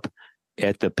me up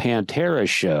at the Pantera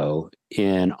show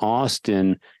in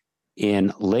Austin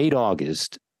in late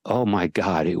August. Oh my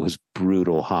God, it was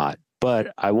brutal hot.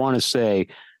 But I want to say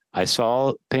I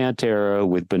saw Pantera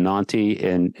with Benanti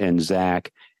and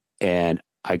Zach, and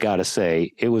I got to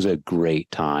say it was a great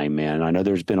time, man. I know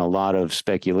there's been a lot of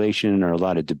speculation or a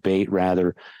lot of debate,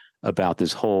 rather, about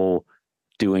this whole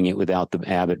doing it without the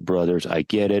Abbott brothers. I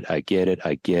get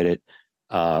it.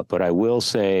 But I will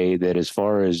say that as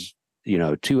far as,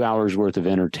 2 hours worth of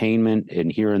entertainment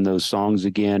and hearing those songs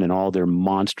again and all their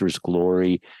monstrous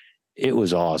glory, it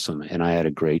was awesome. And I had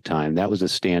a great time. That was a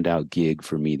standout gig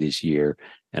for me this year.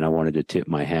 And I wanted to tip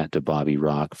my hat to Bobby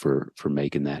Rock for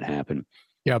making that happen.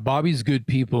 Yeah, Bobby's good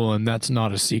people, and that's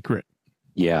not a secret.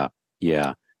 Yeah.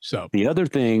 So the other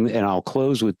thing, and I'll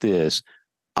close with this,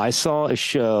 I saw a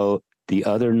show the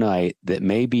other night that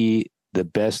may be the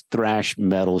best thrash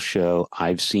metal show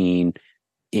I've seen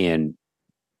in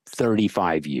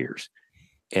 35 years,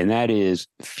 and that is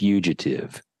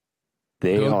Fugitive.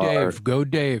 Go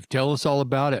Dave. Tell us all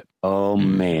about it. Oh,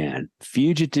 man.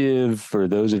 Fugitive, for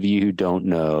those of you who don't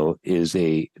know, is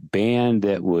a band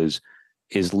that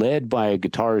is led by a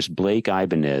guitarist, Blake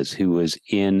Ibanez, who was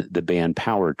in the band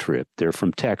Power Trip. They're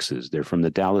from Texas. They're from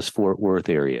the Dallas-Fort Worth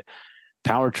area.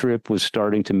 Power Trip was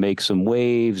starting to make some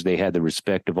waves. They had the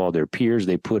respect of all their peers.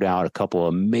 They put out a couple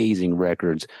of amazing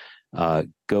records.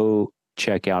 Go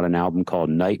check out an album called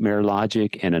Nightmare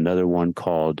Logic and another one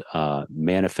called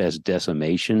Manifest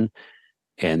Decimation.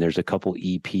 And there's a couple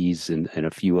EPs and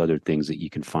a few other things that you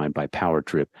can find by Power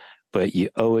Trip. But you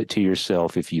owe it to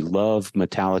yourself. If you love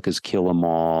Metallica's Kill 'Em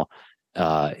All,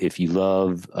 if you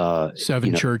love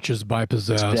Seven Churches by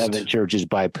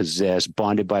Possessed,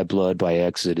 Bonded by Blood by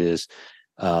Exodus,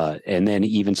 and then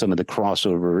even some of the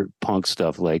crossover punk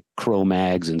stuff like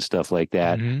Cro-Mags and stuff like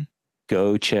that,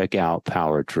 go check out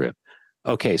Power Trip.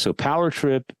 Okay, so Power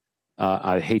Trip,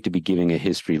 I hate to be giving a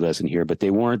history lesson here, but they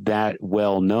weren't that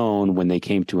well known when they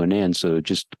came to an end. So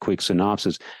just a quick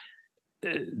synopsis.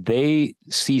 They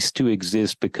ceased to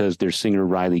exist because their singer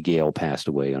Riley Gale passed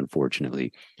away,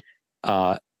 unfortunately.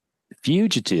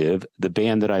 Fugitive, the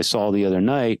band that I saw the other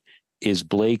night, is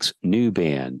Blake's new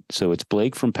band. So it's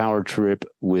Blake from Power Trip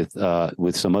with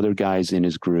some other guys in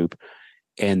his group,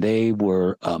 and they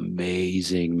were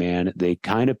amazing, man. They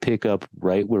kind of pick up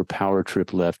right where Power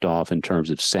Trip left off in terms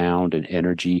of sound and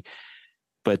energy,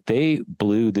 but they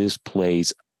blew this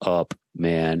place up,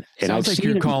 man. And sounds like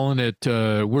you're calling it.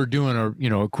 We're doing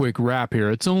a quick wrap here.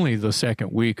 It's only the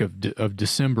second week of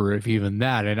December, if even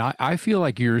that. And I feel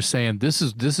like you're saying this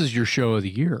is your show of the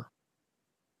year.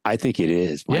 I think it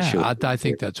is. I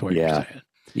think that's what you're saying.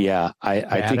 Yeah,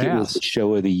 I think it was the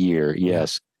show of the year.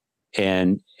 Yes,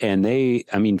 and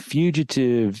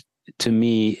Fugitive to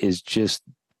me is just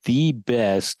the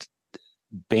best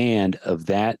band of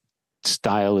that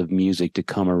style of music to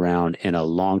come around in a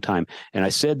long time. And I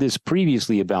said this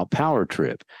previously about Power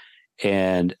Trip,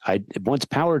 and once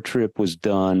Power Trip was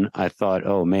done, I thought,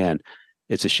 oh man,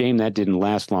 it's a shame that didn't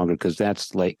last longer, because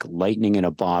that's like lightning in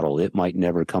a bottle. It might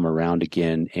never come around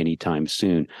again anytime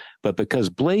soon. But because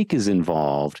Blake is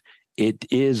involved, it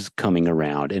is coming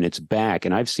around and it's back.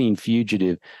 And I've seen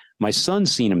Fugitive. My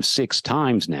son's seen him 6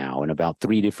 times now in about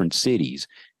 3 different cities.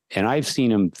 And I've seen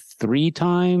him 3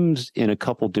 times in a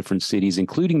couple different cities,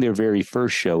 including their very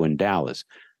first show in Dallas.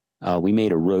 We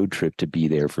made a road trip to be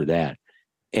there for that.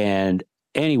 And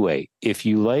anyway, if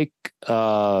you like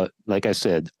I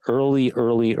said,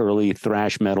 early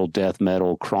thrash metal, death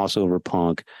metal, crossover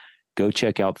punk, go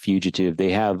check out Fugitive.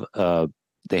 They have a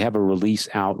release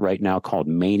out right now called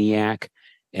Maniac,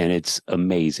 and it's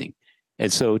amazing.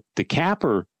 And so the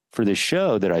capper for the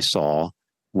show that I saw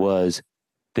was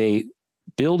they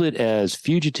billed it as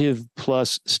Fugitive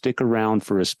plus stick around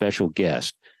for a special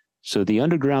guest. So the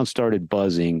underground started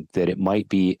buzzing that it might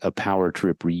be a Power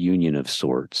Trip reunion of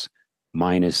sorts,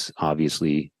 minus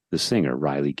obviously the singer,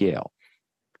 Riley Gale.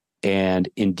 And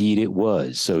indeed it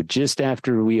was. So just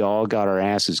after we all got our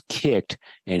asses kicked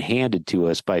and handed to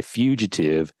us by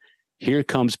Fugitive, here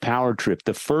comes Power Trip.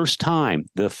 The first time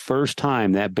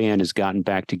that band has gotten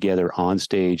back together on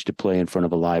stage to play in front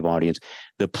of a live audience,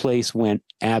 the place went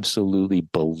absolutely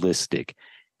ballistic.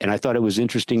 And I thought it was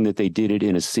interesting that they did it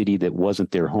in a city that wasn't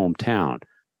their hometown.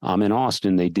 In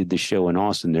Austin, they did the show in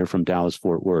Austin. They're from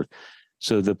Dallas-Fort Worth.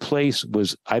 So the place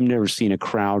was, I've never seen a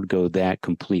crowd go that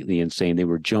completely insane. They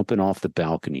were jumping off the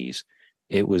balconies.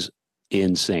 It was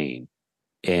insane.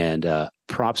 And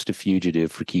props to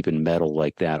Fugitive for keeping metal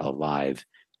like that alive.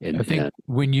 And I think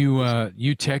when you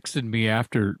texted me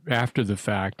after the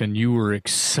fact, and you were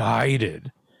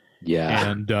excited,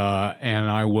 Yeah. And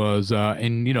I was,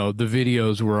 and you know, the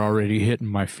videos were already hitting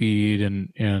my feed,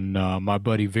 and my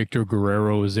buddy Victor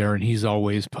Guerrero was there, and he's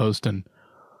always posting.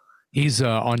 He's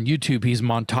on YouTube. He's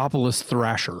Montopolis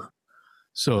Thrasher.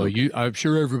 So I'm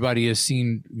sure everybody has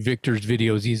seen Victor's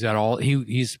videos. He's at all.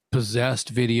 He's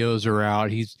Possessed videos are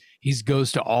out. He's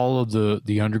goes to all of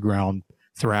the underground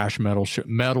thrash metal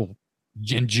metal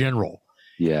in general.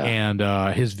 Yeah. And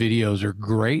his videos are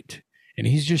great. And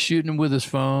he's just shooting them with his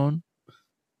phone.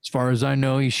 As far as I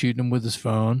know, he's shooting them with his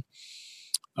phone.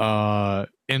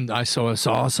 And I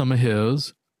saw some of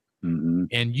his. Mm-hmm.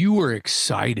 And you were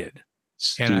excited.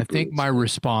 And I think my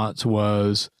response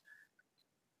was,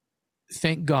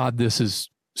 thank God this is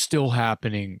still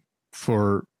happening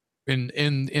and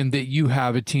that you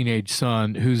have a teenage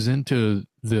son who's into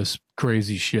this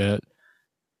crazy shit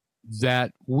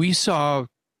that we saw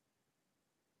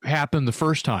happen the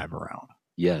first time around.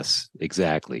 Yes,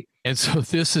 exactly. And so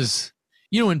this is,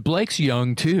 you know, and Blake's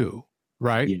young too,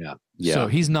 right? Yeah. Yeah. So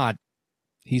he's not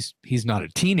a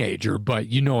teenager, but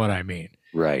you know what I mean.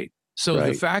 Right. So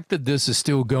the fact that this is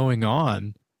still going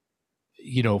on,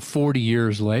 you know, 40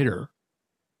 years later,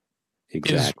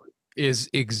 exactly,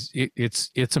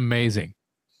 it's amazing.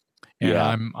 And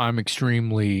yeah. I'm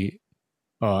extremely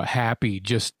happy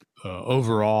just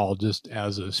overall, just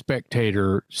as a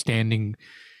spectator standing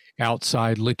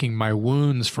outside licking my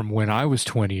wounds from when I was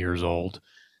 20 years old.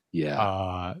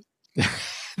 Yeah.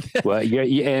 Well,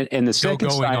 yeah, and the second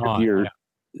side of your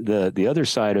the other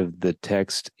side of the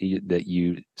text that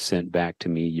you sent back to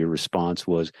me, your response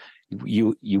was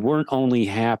you weren't only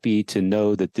happy to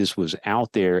know that this was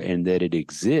out there and that it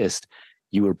exists,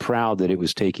 you were proud that it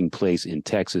was taking place in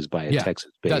Texas by a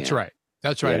Texas band. That's right.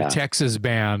 Yeah. A Texas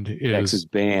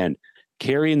band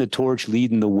carrying the torch,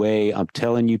 leading the way. I'm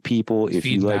telling you, people, if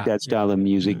you like that style of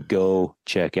music, go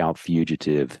check out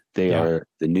Fugitive. They are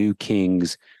the new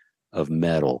kings of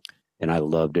metal. And I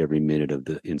loved every minute of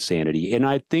the insanity. And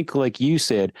I think, like you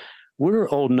said, we're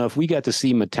old enough. We got to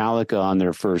see Metallica on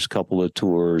their first couple of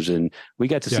tours, and we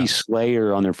got to see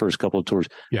Slayer on their first couple of tours.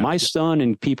 Yeah. My son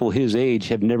and people his age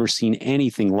have never seen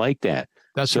anything like that.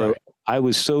 That's right. I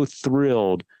was so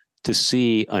thrilled to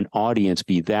see an audience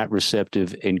be that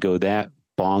receptive and go that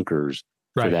bonkers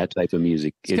for that type of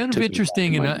music. It's kind of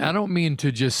interesting, and I don't mean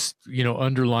to just, you know,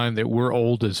 underline that we're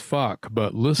old as fuck,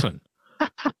 but listen,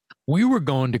 we were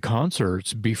going to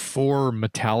concerts before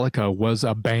Metallica was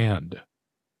a band.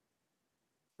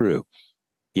 True.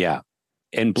 Yeah.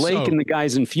 And Blake and the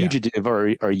guys in Fugitive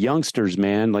are youngsters,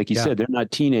 man. Like you said, they're not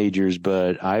teenagers,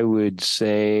 but I would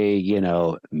say, you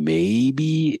know,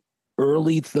 maybe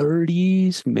early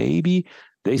 30s, maybe.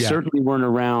 They certainly weren't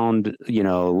around, you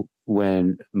know,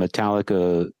 when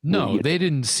Metallica. No, they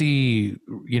didn't see,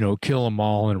 you know, Kill 'Em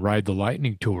All and Ride the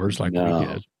Lightning tours like we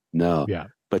did. No. Yeah.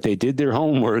 But they did their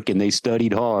homework and they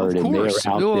studied hard. Of course.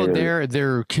 And they were out there.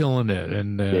 They're killing it,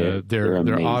 and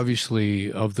they're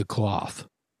obviously of the cloth.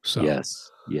 So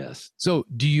yes. So,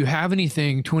 do you have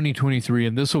anything 2023?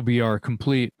 And this will be our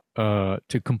complete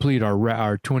to complete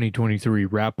our 2023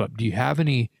 wrap up. Do you have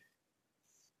any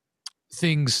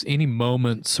things, any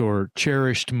moments or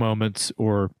cherished moments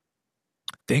or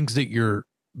things that you're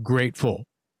grateful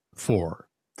for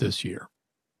this year?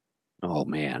 Oh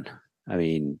man, I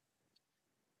mean.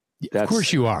 Of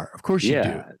course you are. Of course you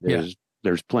do.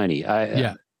 There's plenty.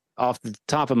 Off the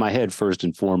top of my head, first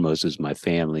and foremost is my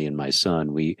family and my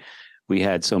son. We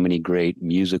had so many great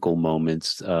musical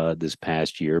moments this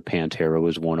past year. Pantera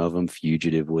was one of them.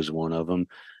 Fugitive was one of them.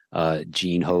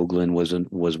 Gene Hoglan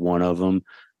was one of them.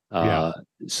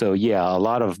 So a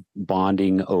lot of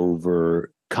bonding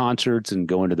over concerts and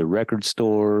going to the record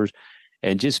stores,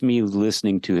 and just me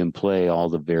listening to him play all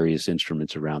the various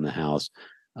instruments around the house.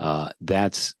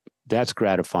 That's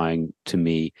gratifying to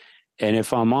me. And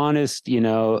if I'm honest, you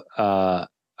know,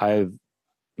 I've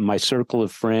my circle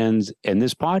of friends and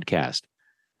this podcast.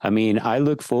 I mean, I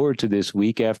look forward to this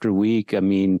week after week. I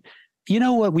mean, you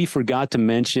know what we forgot to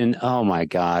mention? Oh my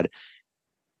God.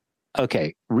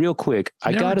 Okay, real quick.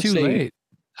 I gotta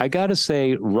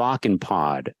say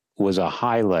RockNPod was a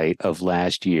highlight of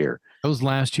last year. That was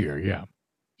last year, yeah.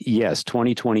 Yes,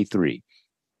 2023.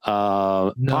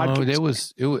 No,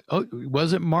 was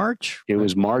it March? It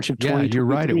was March of 2023. Yeah, you're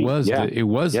right. It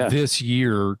was this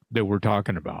year that we're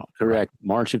talking about. Correct.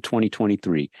 March of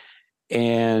 2023.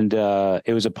 And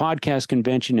it was a podcast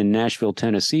convention in Nashville,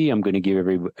 Tennessee. I'm going to give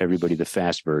everybody the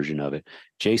fast version of it.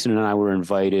 Jason and I were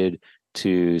invited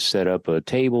to set up a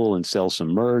table and sell some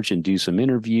merch and do some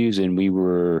interviews. And we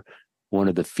were one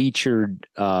of the featured.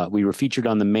 We were featured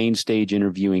on the main stage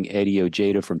interviewing Eddie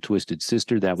Ojeda from Twisted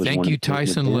Sister. That was Thank you,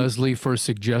 Tyson Leslie, for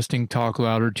suggesting Talk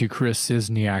Louder to Chris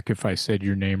Cisniak. If I said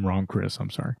your name wrong, Chris,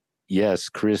 I'm sorry. Yes,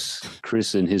 Chris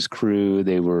and his crew,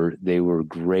 they were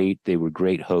great. They were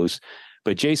great hosts.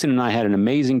 But Jason and I had an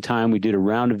amazing time. We did a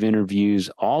round of interviews.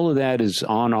 All of that is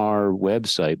on our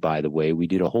website, by the way. We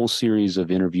did a whole series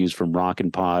of interviews from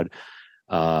RockNPod.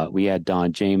 We had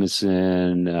Don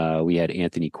Jameson. We had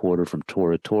Anthony Quarter from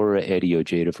Tora Tora, Eddie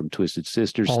Ojeda from Twisted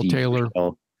Sister,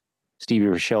 Stevie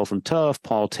Rochelle from Tough,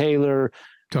 Paul Taylor,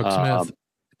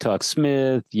 Tuck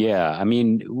Smith. Yeah, I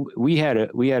mean, we had a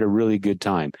really good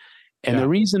time. And the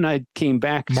reason I came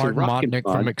back Martin to Motnick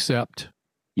from Accept.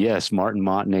 Yes, Martin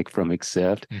Motnick from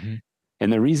Accept. Mm-hmm.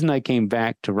 And the reason I came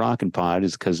back to RockNPod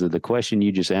is because of the question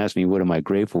you just asked me, what am I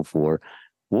grateful for?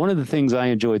 One of the things I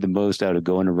enjoyed the most out of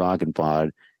going to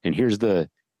RockNPod, and here's the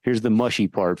mushy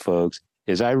part, folks,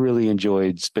 is I really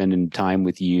enjoyed spending time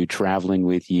with you, traveling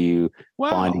with you,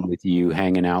 bonding with you,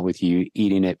 hanging out with you,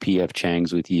 eating at PF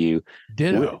Chang's with you.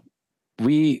 Ditto.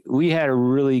 We had a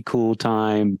really cool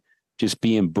time just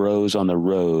being bros on the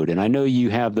road. And I know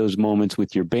you have those moments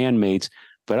with your bandmates,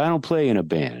 but I don't play in a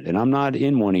band and I'm not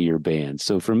in one of your bands.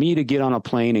 So for me to get on a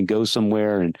plane and go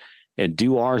somewhere and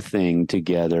do our thing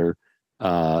together,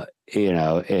 and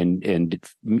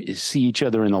see each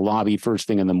other in the lobby first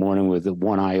thing in the morning with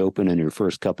one eye open and your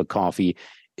first cup of coffee,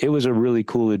 it was a really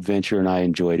cool adventure and I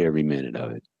enjoyed every minute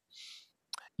of it.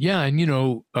 Yeah, and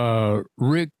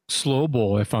Rick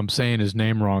Slowbull, if I'm saying his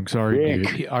name wrong, sorry,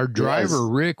 Rick. dude. Our driver,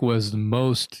 Rick, was the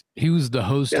most. He was the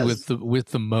host with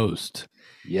the most.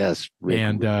 Yes, Rick.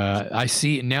 And I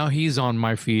see now he's on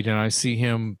my feed, and I see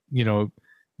him,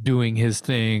 doing his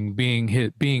thing, being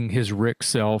his Rick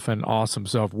self and awesome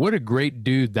self. What a great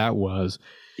dude that was.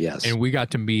 Yes, and we got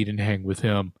to meet and hang with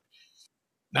him.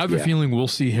 I have a feeling we'll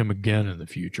see him again in the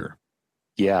future.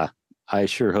 Yeah. I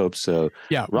sure hope so.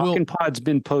 Yeah, RockNPod's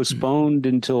been postponed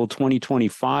until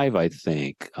 2025, I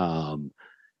think.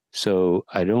 So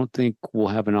I don't think we'll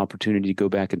have an opportunity to go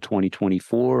back in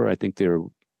 2024. I think they're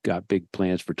got big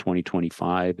plans for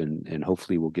 2025, and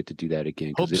hopefully we'll get to do that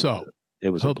again. Hope so. It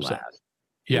was a blast. So.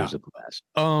 Yeah, it was a blast.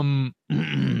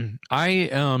 I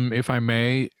am, if I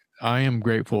may, I am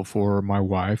grateful for my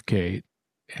wife, Kate,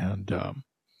 and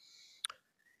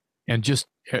just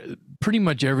pretty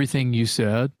much everything you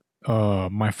said.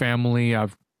 My family, I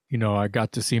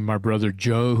got to see my brother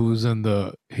Joe,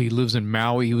 he lives in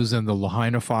Maui. He was in the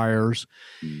Lahaina fires.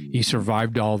 He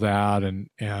survived all that.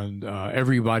 And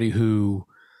everybody who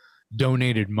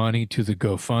donated money to the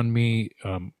GoFundMe,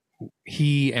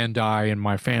 he and I and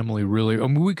my family really,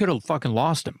 we could have fucking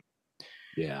lost him.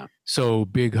 Yeah. So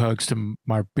big hugs to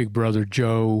my big brother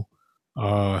Joe,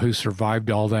 who survived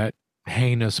all that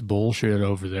heinous bullshit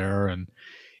over there and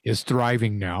is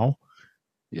thriving now.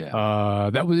 Yeah.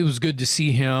 It was good to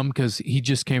see him because he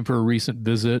just came for a recent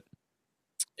visit.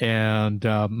 And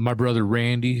my brother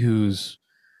Randy, who's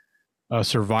a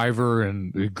survivor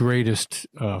and the greatest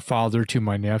father to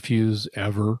my nephews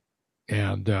ever.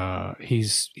 And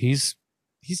he's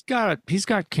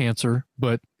got cancer,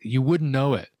 but you wouldn't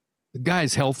know it. The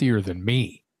guy's healthier than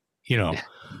me, so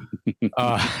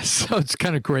it's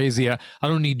kind of crazy. I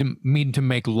don't mean to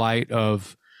make light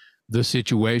of the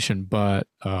situation, but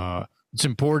it's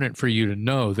important for you to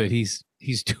know that he's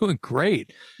doing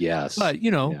great. Yes. But,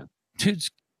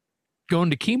 dude's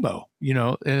going to chemo,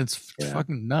 and it's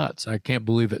fucking nuts. I can't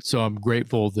believe it. So I'm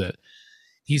grateful that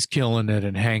he's killing it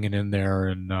and hanging in there.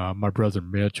 And my brother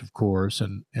Mitch, of course,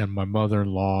 and my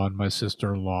mother-in-law and my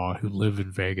sister-in-law who live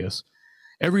in Vegas.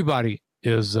 Everybody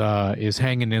is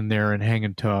hanging in there and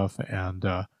hanging tough. And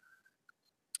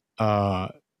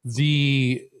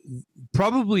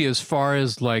probably as far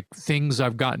as like things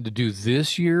I've gotten to do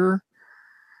this year,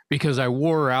 because I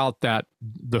wore out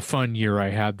the fun year I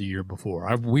had the year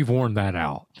before. We've worn that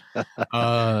out.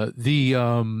 Is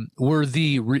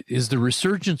the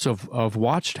resurgence of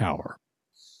Watchtower.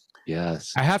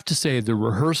 Yes. I have to say the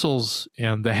rehearsals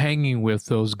and the hanging with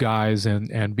those guys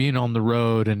and being on the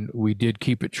road, and we did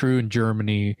Keep It True in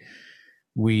Germany.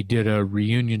 We did a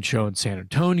reunion show in San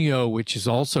Antonio, which is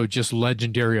also just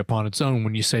legendary upon its own.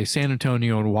 When you say San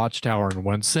Antonio and Watchtower in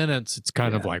one sentence, it's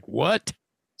kind of like, what?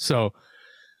 So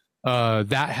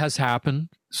that has happened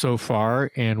so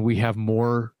far, and we have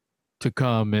more to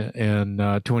come in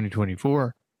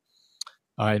 2024.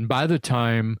 And by the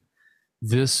time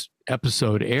this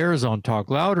episode airs on Talk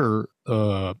Louder,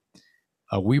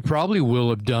 we probably will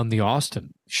have done the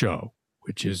Austin show,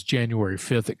 which is January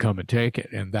 5th at Come and Take It.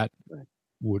 And that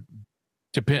would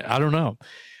depend. I don't know,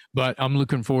 but I'm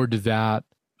looking forward to that.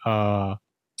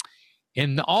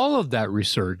 And all of that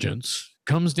resurgence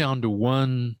comes down to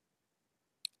one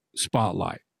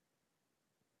spotlight.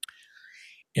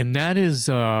 And that is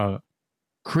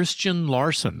Christian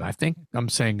Larson. I think I'm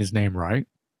saying his name right.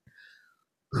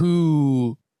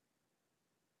 Who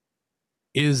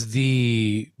is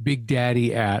the big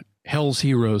daddy at Hell's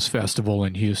Heroes Festival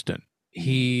in Houston.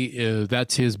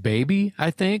 That's his baby,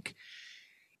 I think.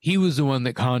 He was the one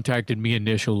that contacted me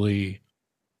initially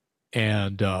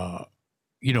and,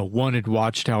 wanted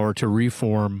Watchtower to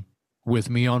reform with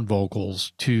me on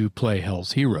vocals to play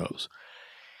Hell's Heroes.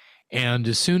 And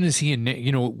as soon as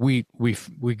we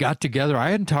got together,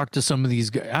 I hadn't talked to some of these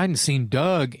guys. I hadn't seen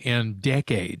Doug in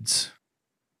decades.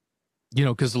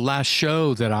 Because the last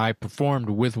show that I performed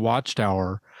with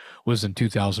Watchtower was in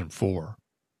 2004.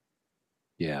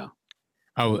 Yeah.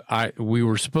 We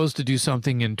were supposed to do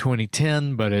something in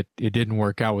 2010, but it didn't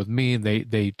work out with me.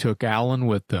 They took Alan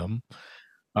with them.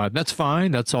 That's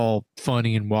fine. That's all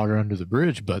funny and water under the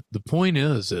bridge. But the point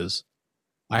is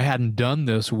I hadn't done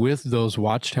this with those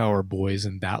Watchtower boys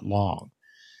in that long.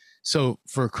 So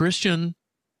for Christian,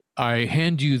 I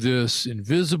hand you this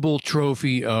invisible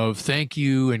trophy of thank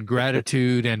you and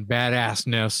gratitude and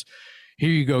badassness. Here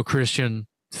you go, Christian.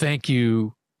 Thank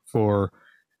you for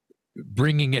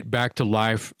bringing it back to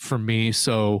life for me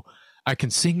so I can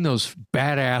sing those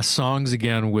badass songs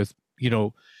again with,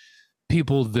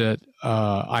 people that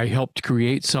I helped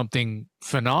create something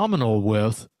phenomenal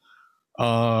with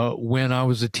when I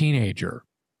was a teenager,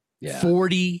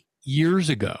 40 years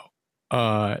ago.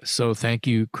 So thank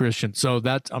you, Christian. So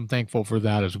I'm thankful for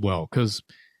that as well, because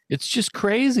it's just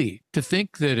crazy to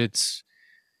think that it's,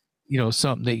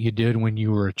 something that you did when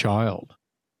you were a child.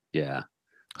 Yeah.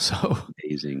 So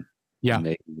amazing. Yeah.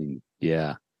 Amazing.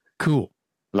 Yeah. Cool.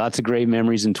 Lots of great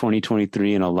memories in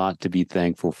 2023 and a lot to be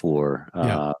thankful for.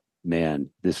 Man,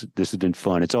 this has been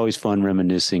fun. It's always fun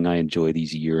reminiscing. I enjoy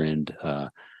these year-end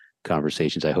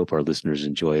conversations. I hope our listeners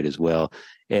enjoy it as well.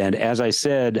 And as I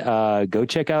said, go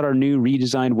check out our new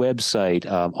redesigned website.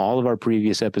 All of our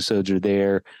previous episodes are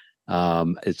there.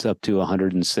 It's up to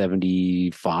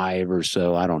 175 or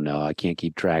so. I don't know. I can't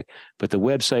keep track. But the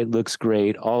website looks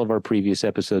great. All of our previous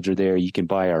episodes are there. You can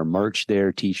buy our merch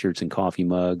there, T-shirts and coffee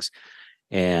mugs.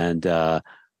 And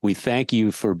we thank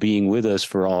you for being with us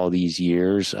for all these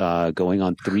years, going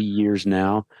on 3 years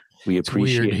now. We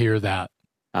appreciate it's weird to hear that.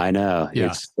 I know. Yeah.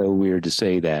 It's so weird to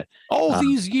say that. All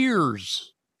these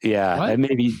years. Yeah. What? And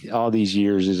maybe all these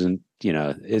years isn't,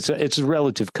 it's a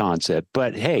relative concept.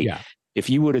 But hey, if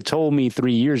you would have told me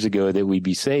 3 years ago that we'd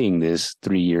be saying this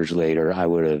 3 years later, I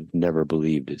would have never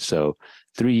believed it. So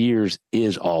 3 years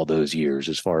is all those years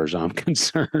as far as I'm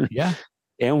concerned. Yeah.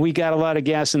 And we got a lot of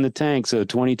gas in the tank. So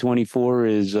 2024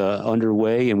 is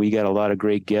underway, and we got a lot of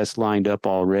great guests lined up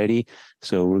already.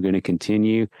 So we're going to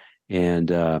continue.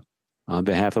 And on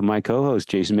behalf of my co-host,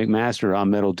 Jason McMaster,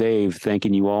 I'm Metal Dave,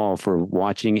 thanking you all for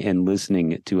watching and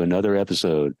listening to another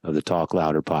episode of the Talk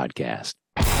Louder podcast.